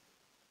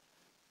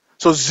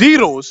 So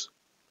zeros,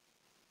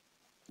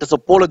 that's a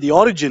pole at the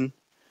origin,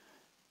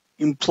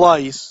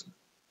 implies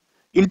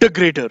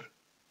integrator.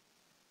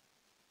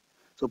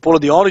 So pole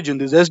at the origin,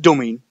 this S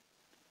domain,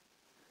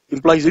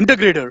 implies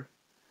integrator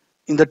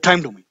in the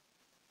time domain.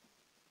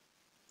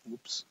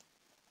 Oops.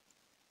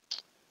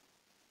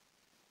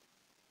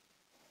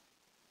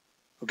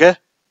 Okay?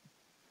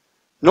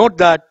 Note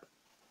that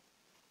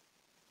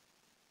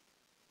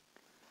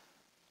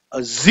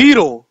a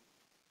zero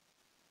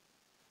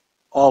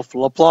of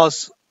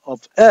Laplace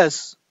of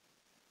S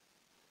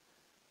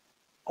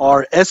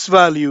are S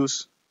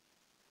values,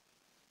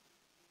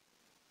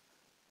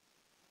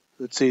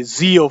 let's say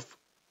Z of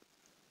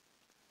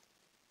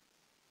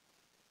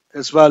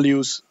S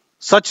values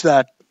such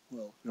that,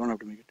 well, you don't have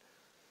to make it,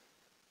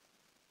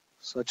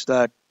 such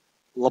that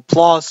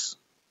Laplace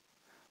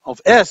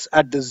of S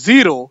at the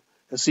zero,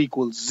 S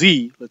equals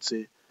Z, let's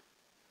say,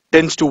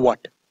 tends to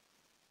what?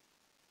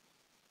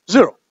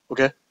 Zero,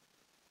 okay?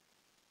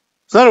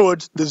 So in other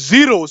words, the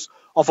zeros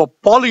of a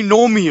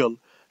polynomial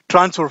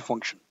transfer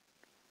function,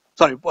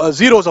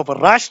 zeros of a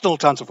rational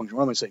transfer function,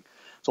 what am I saying?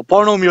 So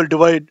polynomial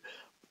divide,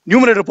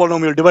 numerator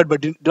polynomial divided by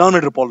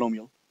denominator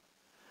polynomial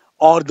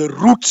are the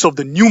roots of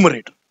the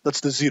numerator. That's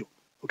the zero,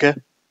 okay?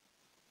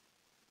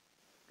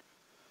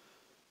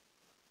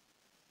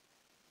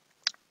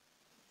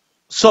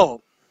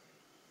 So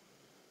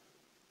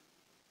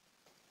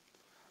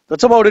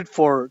that's about it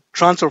for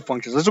transfer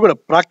functions. Let's look at a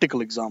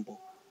practical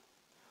example.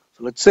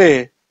 So let's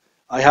say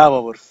I have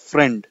our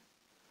friend,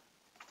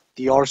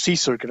 the RC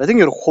circuit. I think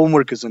your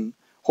homework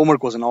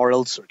was an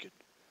RL circuit.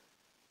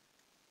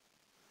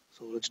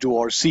 So let's do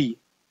RC,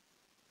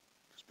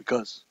 just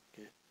because.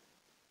 Okay.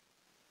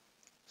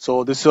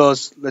 So this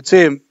was, let's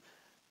say,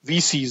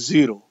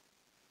 VC0.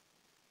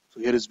 So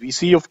here is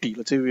VC of t.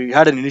 Let's say we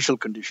had an initial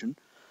condition.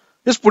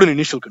 Just put an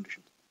initial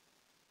condition.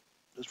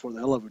 Just for the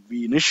hell of it,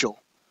 V initial.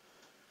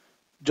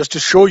 Just to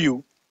show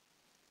you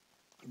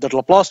that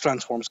Laplace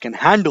transforms can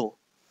handle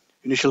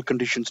initial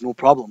conditions no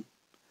problem.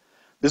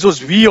 This was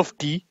V of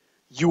t,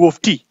 U of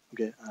t.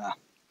 Okay,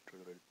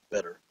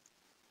 better.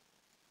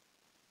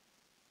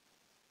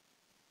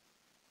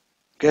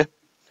 Okay,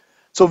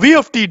 so V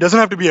of t doesn't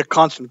have to be a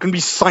constant, it can be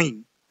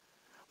sine,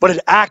 but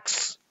it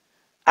acts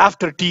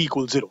after t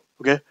equals 0.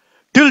 Okay,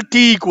 till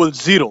t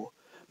equals 0,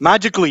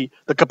 magically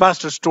the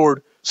capacitor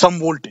stored some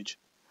voltage,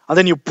 and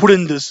then you put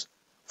in this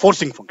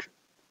forcing function.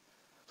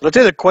 So let's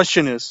say the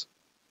question is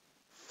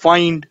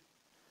find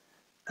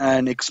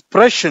an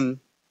expression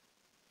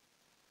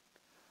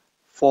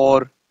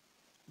for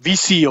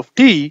Vc of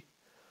t.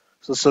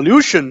 So the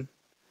solution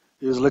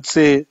is, let's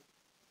say,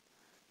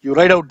 you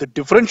write out the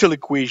differential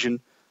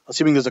equation,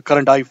 assuming there's a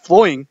current I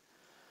flowing.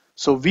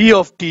 So V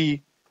of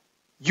t,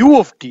 U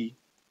of t,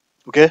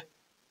 okay,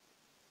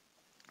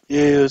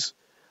 is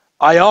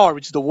IR,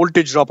 which is the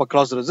voltage drop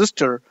across the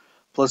resistor,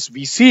 plus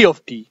Vc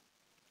of t,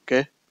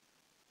 okay.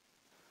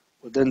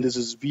 But then this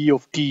is V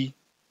of t,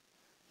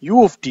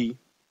 U of t,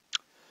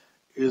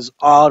 is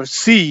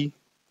RC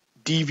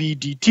dV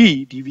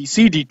dt,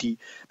 dVc dt,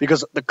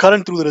 because the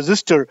current through the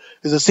resistor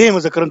is the same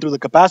as the current through the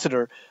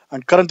capacitor,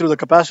 and current through the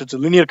capacitor, it's a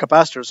linear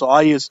capacitor, so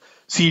I is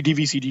C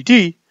dVc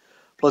dt,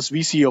 plus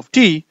Vc of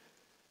t,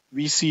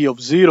 Vc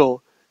of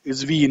 0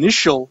 is V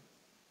initial.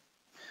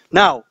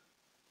 Now,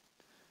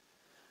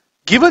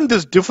 given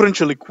this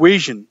differential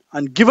equation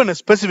and given a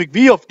specific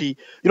v of t,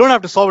 you don't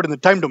have to solve it in the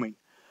time domain.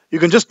 You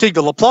can just take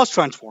the Laplace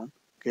transform.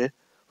 Okay,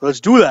 so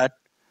let's do that.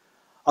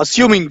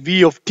 Assuming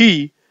v of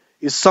t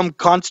is some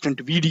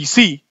constant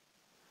vdc.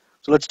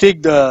 So let's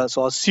take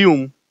so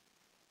assume,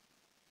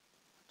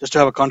 just to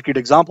have a concrete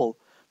example,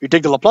 we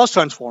take the Laplace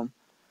transform.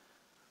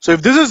 So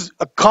if this is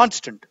a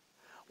constant,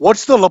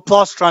 what's the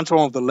Laplace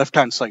transform of the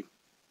left-hand side?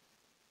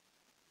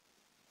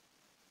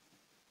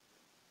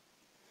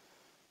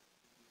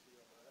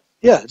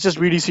 Yeah, it's just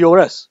vdc over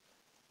s.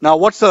 Now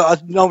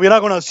now we're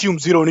not going to assume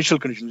zero initial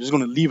condition. We're just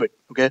going to leave it.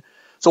 Okay.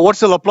 So what's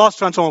the Laplace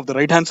transform of the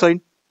right-hand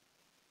side?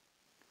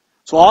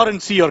 So R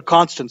and C are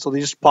constant, so they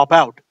just pop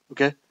out.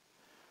 Okay.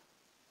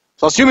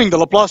 So assuming the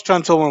Laplace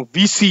transform of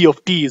Vc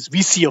of t is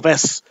Vc of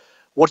s,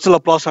 what's the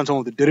Laplace transform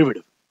of the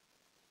derivative?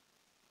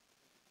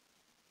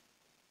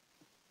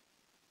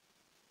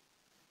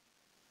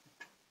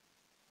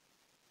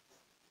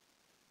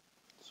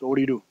 So what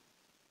do you do?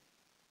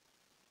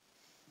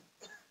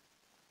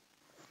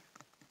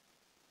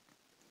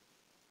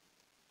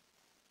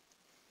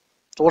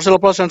 So what's the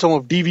Laplace transform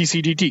of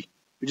dvc dt?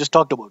 We just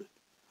talked about it.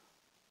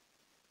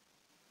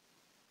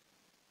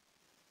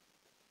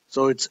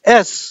 So it's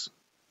s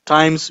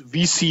times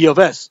Vc of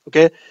s.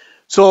 Okay.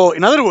 So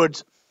in other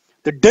words,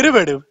 the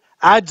derivative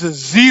adds a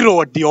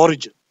zero at the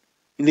origin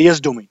in the s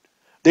domain.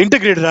 The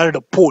integrator added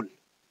a pole.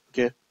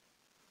 Okay.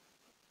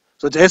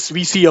 So it's s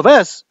Vc of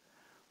s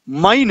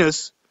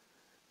minus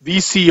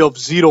Vc of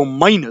 0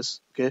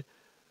 minus. Okay.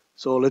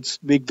 So let's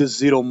make this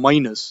 0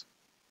 minus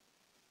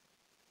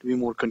to be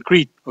more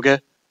concrete. Okay.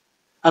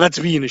 And that's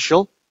V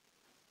initial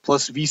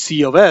plus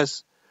Vc of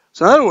s.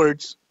 So in other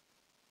words,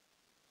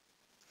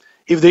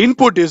 if the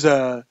input is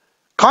a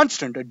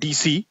constant, a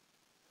dc,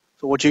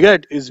 so what you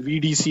get is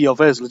vdc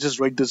of s. Let's just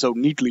write this out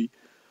neatly.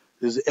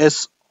 This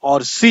is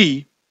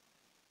src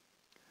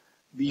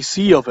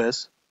vc of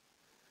s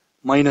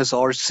minus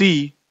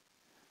rc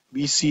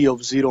vc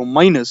of 0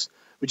 minus,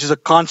 which is a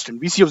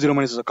constant. Vc of 0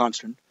 minus is a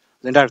constant.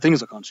 The entire thing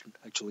is a constant,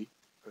 actually.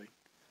 Right?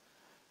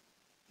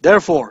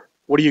 Therefore,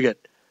 what do you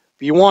get?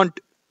 We want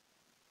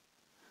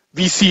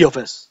Vc of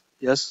s.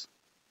 Yes?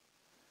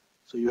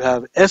 So you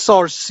have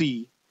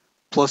src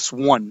plus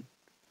 1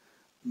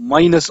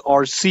 minus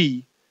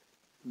rc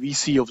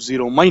Vc of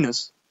 0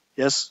 minus.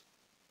 Yes?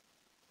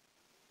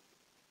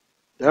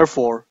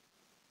 Therefore,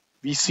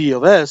 Vc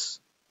of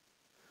s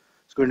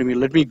is going to be,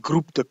 let me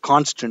group the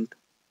constant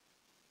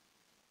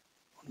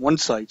on one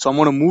side. So I'm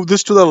going to move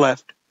this to the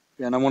left,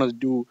 and I'm going to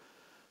do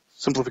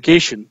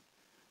simplification.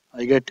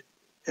 I get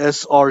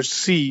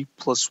src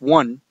plus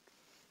 1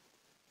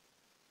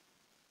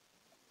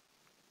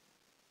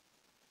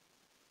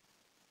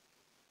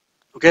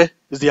 okay.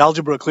 Is the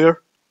algebra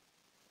clear?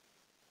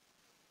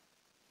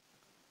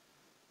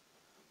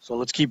 So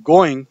let's keep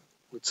going.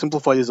 Let's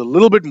simplify this a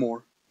little bit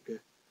more. Okay.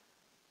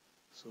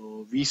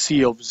 So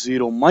Vc of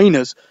 0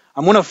 minus,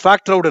 I'm going to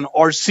factor out an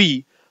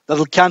rc that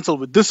will cancel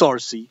with this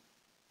rc.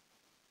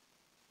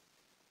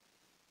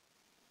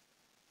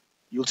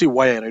 You'll see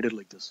why I write it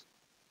like this.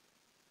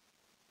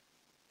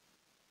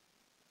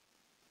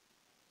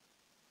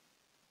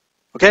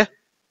 Okay?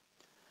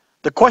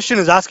 The question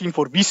is asking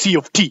for Vc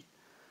of t.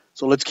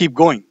 So let's keep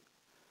going.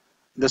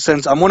 In the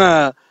sense,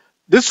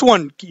 this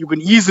one you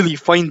can easily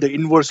find the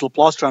inverse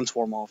Laplace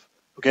transform of.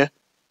 Okay?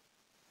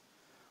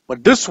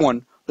 But this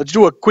one, let's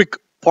do a quick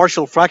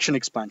partial fraction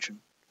expansion.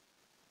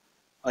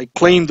 I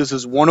claim this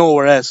is 1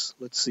 over s.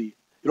 Let's see.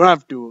 You don't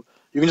have to,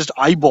 you can just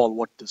eyeball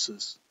what this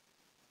is.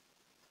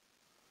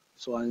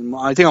 So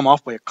I think I'm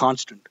off by a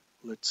constant.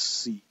 Let's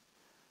see.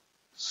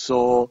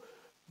 So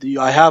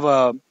I have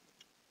a,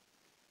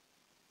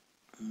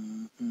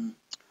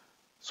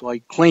 so I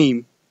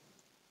claim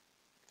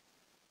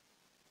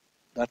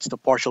that's the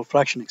partial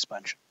fraction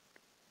expansion.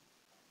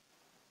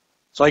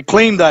 So I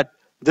claim that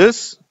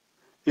this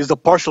is the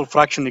partial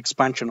fraction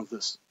expansion of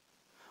this.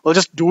 Well,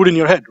 just do it in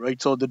your head, right?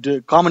 So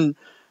the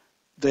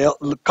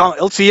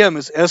LCM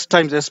is s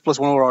times s plus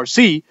 1 over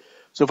rc.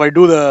 So if I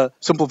do the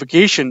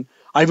simplification,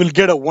 I will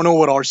get a 1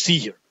 over rc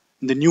here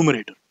in the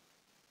numerator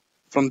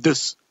from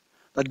this.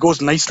 That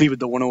goes nicely with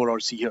the 1 over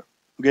rc here.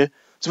 Okay,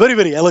 it's very,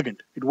 very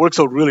elegant. It works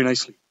out really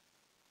nicely.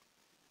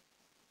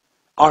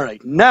 All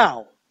right,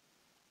 now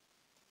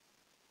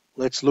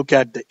let's look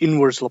at the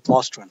inverse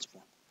Laplace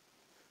transform.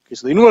 Okay,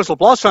 so the inverse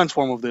Laplace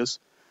transform of this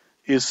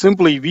is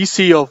simply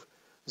Vc of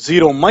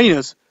 0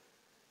 minus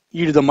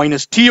e to the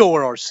minus t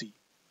over rc.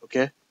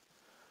 Okay,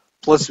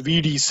 plus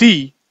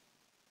vdc.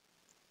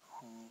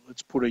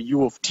 Let's put a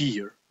u of t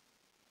here.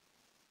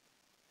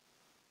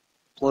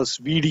 Plus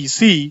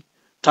vdc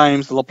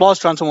times the Laplace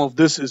transform of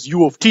this is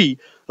u of t.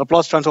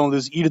 Laplace transform of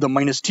this is e to the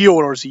minus t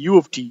over rc u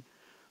of t.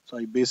 So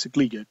I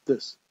basically get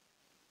this.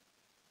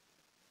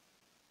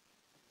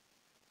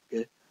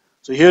 Okay.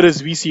 So here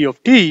is Vc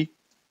of t.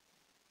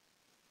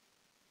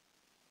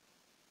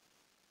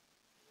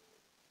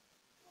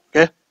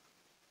 Okay.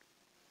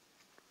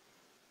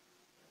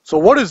 So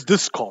what is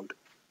this called?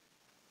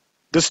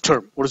 This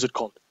term, what is it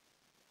called?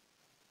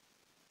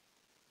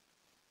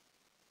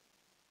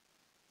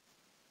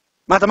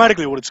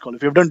 Mathematically, what it's called.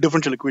 If you've done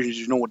differential equations,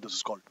 you know what this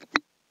is called.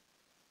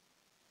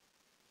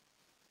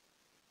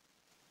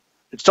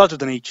 It starts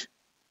with an H.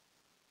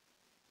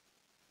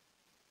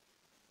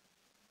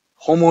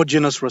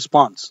 Homogeneous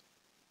response.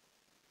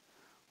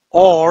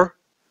 Or,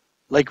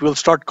 like we'll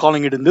start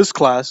calling it in this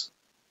class,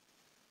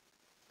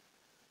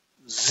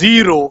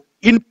 zero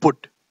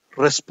input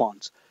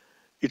response.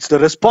 It's the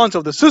response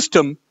of the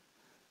system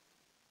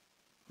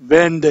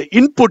when the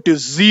input is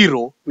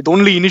zero with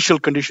only initial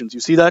conditions. You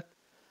see that?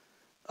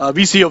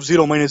 Vc of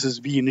 0 minus is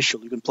V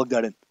initial. You can plug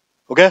that in.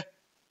 Okay?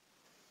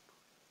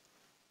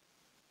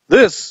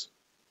 This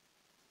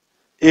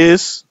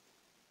is,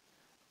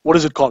 what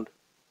is it called?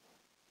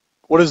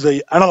 What is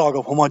the analog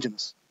of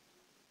homogeneous?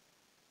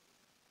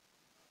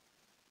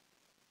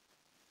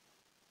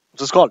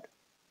 What's this called?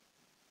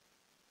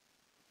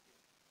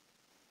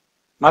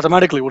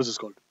 Mathematically, what is this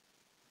called?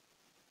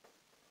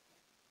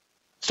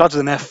 Starts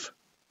with an F.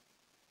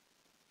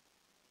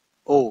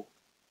 O.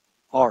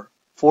 R.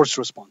 Forced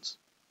response.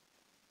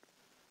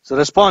 It's a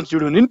response due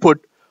to an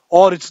input,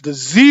 or it's the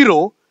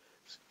zero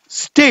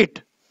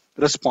state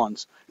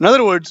response. In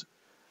other words,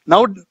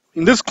 now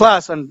in this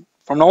class and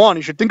from now on,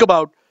 you should think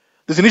about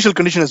this initial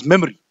condition as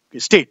memory, okay,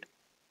 state.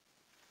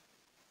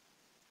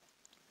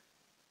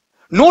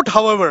 Note,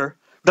 however,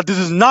 that this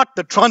is not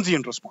the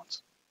transient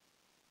response.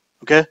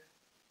 Okay?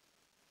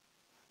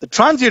 The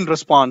transient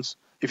response,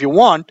 if you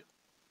want,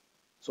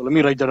 so let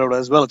me write that out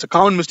as well. It's a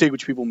common mistake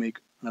which people make.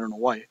 I don't know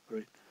why.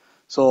 Right?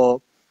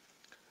 So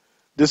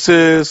this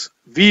is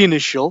V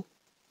initial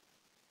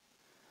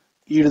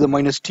e to the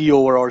minus t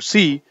over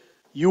RC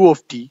u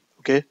of t,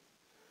 okay,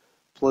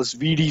 plus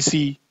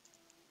VDC.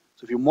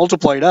 So if you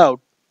multiply it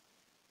out,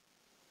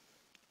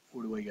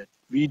 what do I get?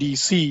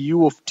 VDC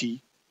u of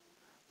t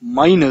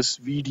minus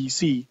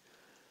VDC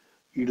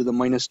e to the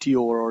minus t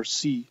over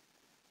RC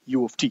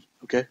u of t,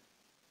 okay?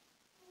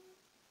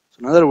 So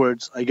in other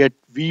words, I get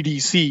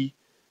VDC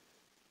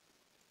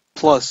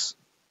plus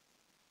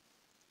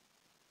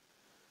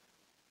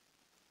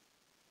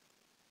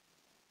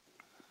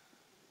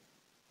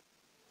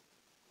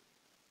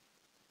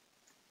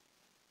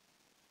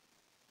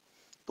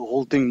the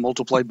whole thing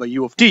multiplied by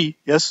u of t,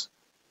 yes?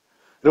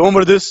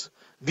 Remember this,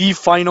 V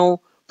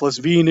final plus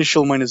V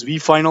initial minus V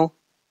final.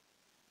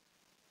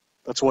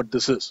 That's what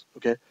this is,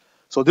 okay?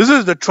 So this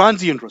is the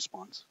transient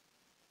response.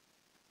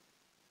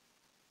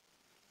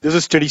 This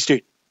is steady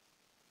state,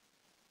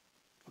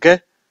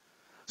 okay?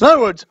 So in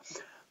other words,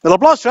 the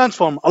Laplace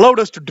transform allowed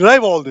us to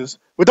derive all this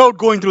without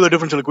going through the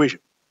differential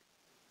equation.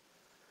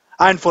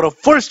 And for a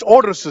first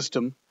order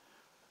system,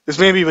 this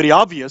may be very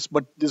obvious,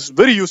 but this is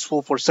very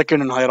useful for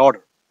second and higher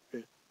order.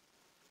 Okay?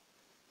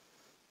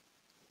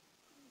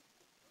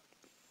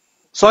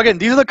 So again,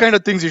 these are the kind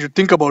of things you should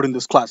think about in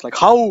this class, like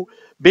how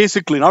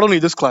basically, not only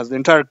this class, the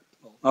entire,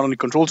 not only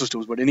control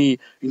systems, but any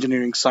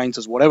engineering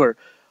sciences, whatever,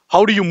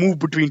 how do you move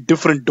between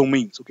different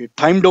domains, okay?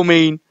 Time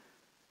domain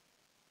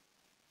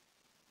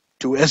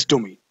to S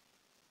domain,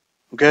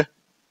 okay?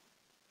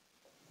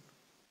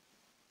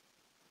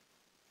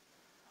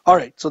 All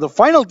right, so the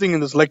final thing in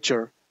this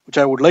lecture, which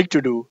I would like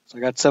to do, so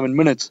I got 7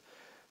 minutes,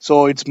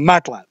 so it's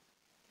MATLAB,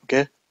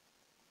 okay?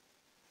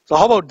 So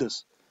how about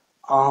this?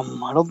 I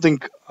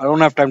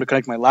don't have time to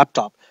connect my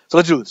laptop, so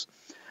let's do this.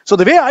 So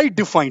the way I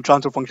define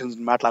transfer functions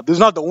in MATLAB, this is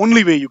not the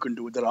only way you can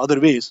do it, there are other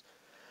ways.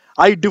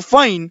 I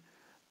define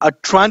a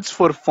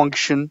transfer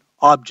function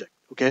object,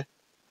 okay?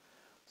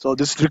 So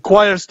this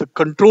requires the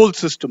control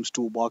systems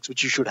toolbox,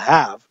 which you should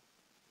have.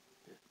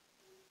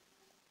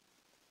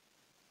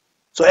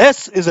 So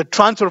S is a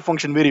transfer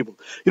function variable.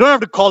 You don't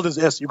have to call this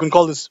S, you can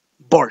call this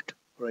BART,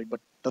 right? But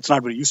that's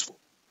not very useful.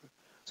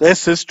 So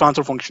S is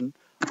transfer function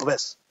of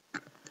S.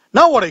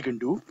 Now what I can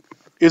do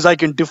is I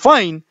can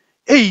define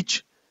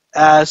H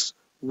as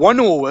 1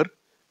 over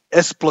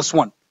S plus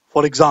 1,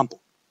 for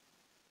example.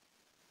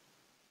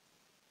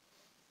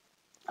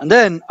 And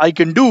then I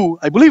can do,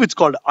 I believe it's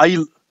called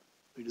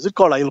is it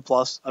called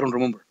Laplace? I don't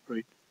remember,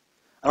 right?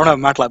 I don't have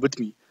MATLAB with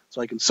me,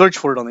 so I can search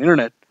for it on the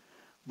internet.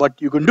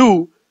 But you can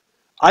do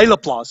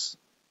Laplace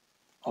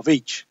of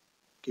H.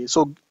 Okay,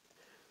 so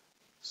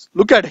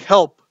look at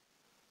help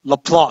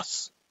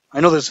Laplace.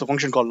 I know there's a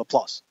function called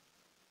Laplace.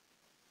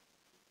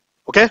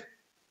 Okay?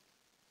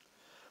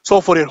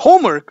 So for your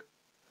homework,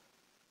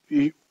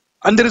 and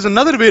there is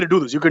another way to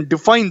do this. You can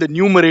define the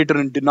numerator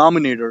and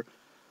denominator.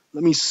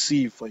 Let me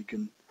see if I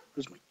can,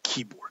 where's my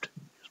keyboard?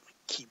 Here's my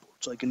keyboard.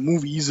 So I can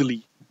move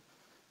easily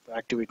to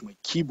activate my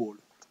keyboard.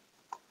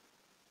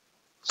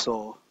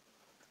 So,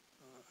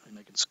 and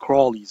I can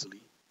scroll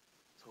easily.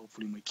 So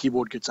hopefully my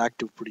keyboard gets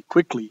active pretty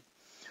quickly.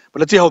 But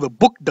let's see how the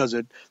book does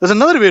it. There's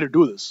another way to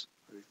do this.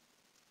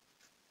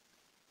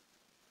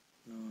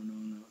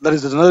 No.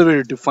 There's another way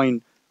to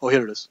define, oh,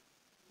 here it is.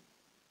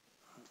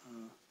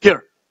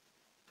 Here.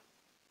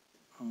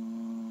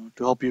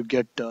 To help you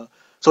get,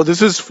 so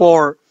this is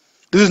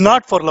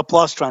not for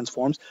Laplace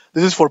transforms.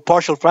 This is for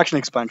partial fraction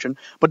expansion.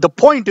 But the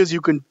point is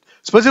you can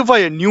specify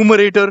a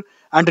numerator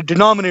and a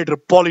denominator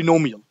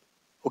polynomial,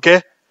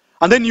 okay?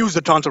 And then use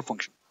the transfer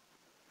function.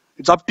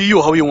 It's up to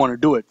you how you want to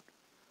do it.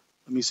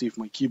 Let me see if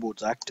my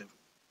keyboard's active.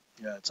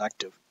 Yeah, it's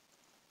active.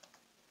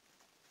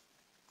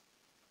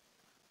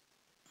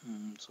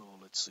 So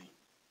let's see.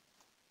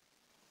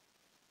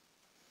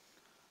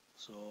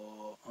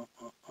 So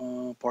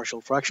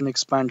partial fraction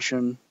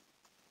expansion.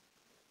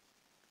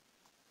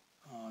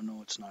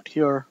 No, it's not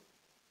here.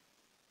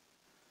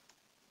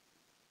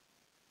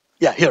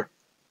 Yeah, here.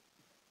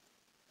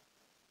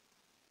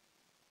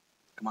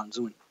 Come on,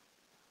 zoom in.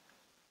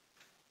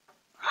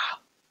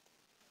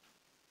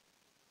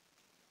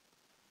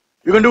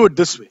 You can do it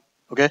this way,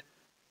 okay?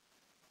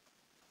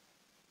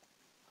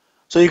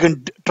 So you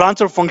can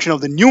transfer function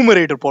of the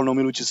numerator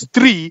polynomial, which is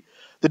 3.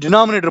 The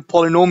denominator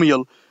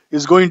polynomial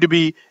is going to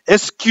be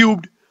s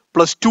cubed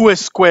plus 2s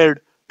squared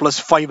plus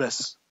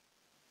 5s.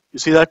 You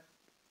see that?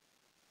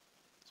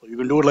 So you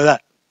can do it like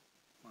that.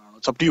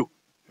 It's up to you.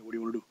 What do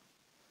you want to do?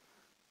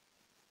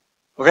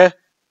 Okay?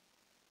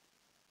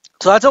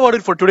 So that's about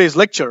it for today's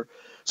lecture.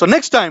 So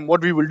next time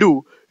what we will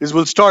do is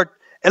we'll start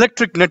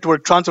electric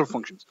network transfer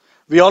functions.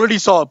 We already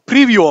saw a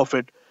preview of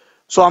it.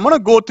 So I'm going to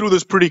go through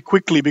this pretty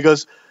quickly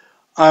because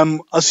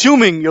I'm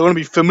assuming you're going to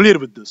be familiar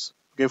with this,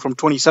 okay, from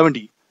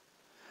 2070.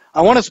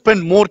 I want to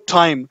spend more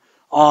time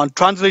on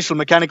translational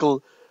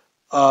mechanical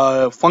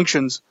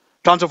functions,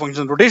 transfer functions,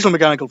 and rotational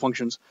mechanical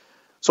functions.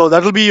 So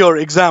that will be your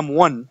exam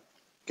 1,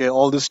 okay,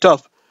 all this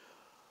stuff.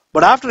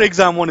 But after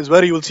exam 1 is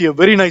where you will see a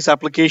very nice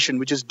application,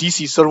 which is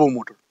DC servo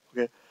motor.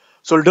 Okay,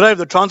 so we'll derive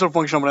the transfer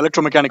function of an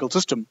electromechanical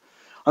system.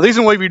 And the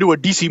reason why we do a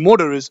DC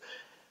motor is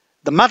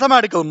the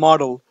mathematical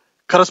model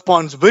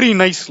corresponds very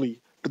nicely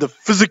to the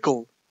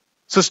physical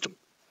system.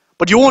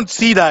 But you won't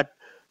see that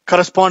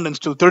correspondence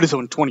till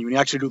 3720 when you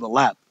actually do the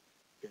lab.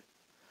 Okay?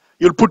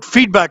 You'll put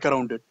feedback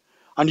around it,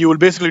 and you will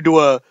basically do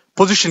a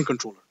position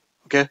controller.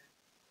 Okay.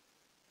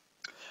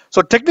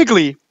 So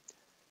technically,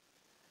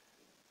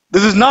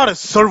 this is not a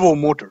servo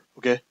motor.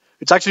 Okay,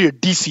 it's actually a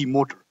DC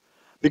motor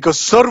because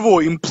servo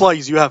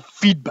implies you have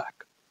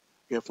feedback.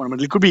 Okay,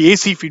 fundamentally, it could be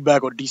AC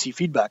feedback or DC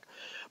feedback,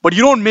 but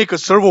you don't make a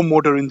servo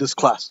motor in this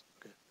class.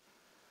 Okay?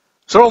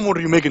 Servo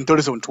motor you make in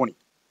 3720.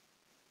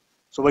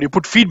 So where you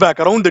put feedback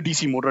around the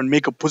DC motor and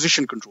make a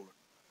position controller.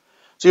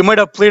 So you might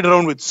have played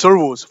around with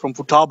servos from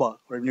Futaba,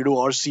 right? When you do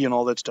RC and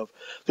all that stuff.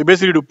 So you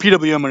basically do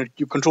PWM and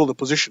you control the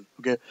position.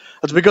 Okay,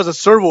 that's because a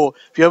servo,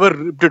 if you ever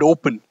ripped it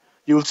open,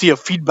 you will see a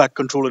feedback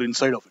controller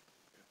inside of it.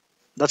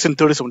 That's in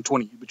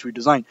 3720, which we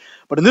designed.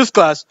 But in this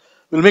class,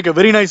 we'll make a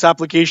very nice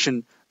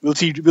application. We'll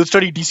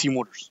study DC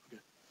motors.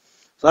 Okay.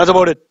 So that's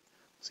about it.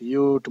 See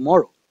you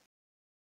tomorrow.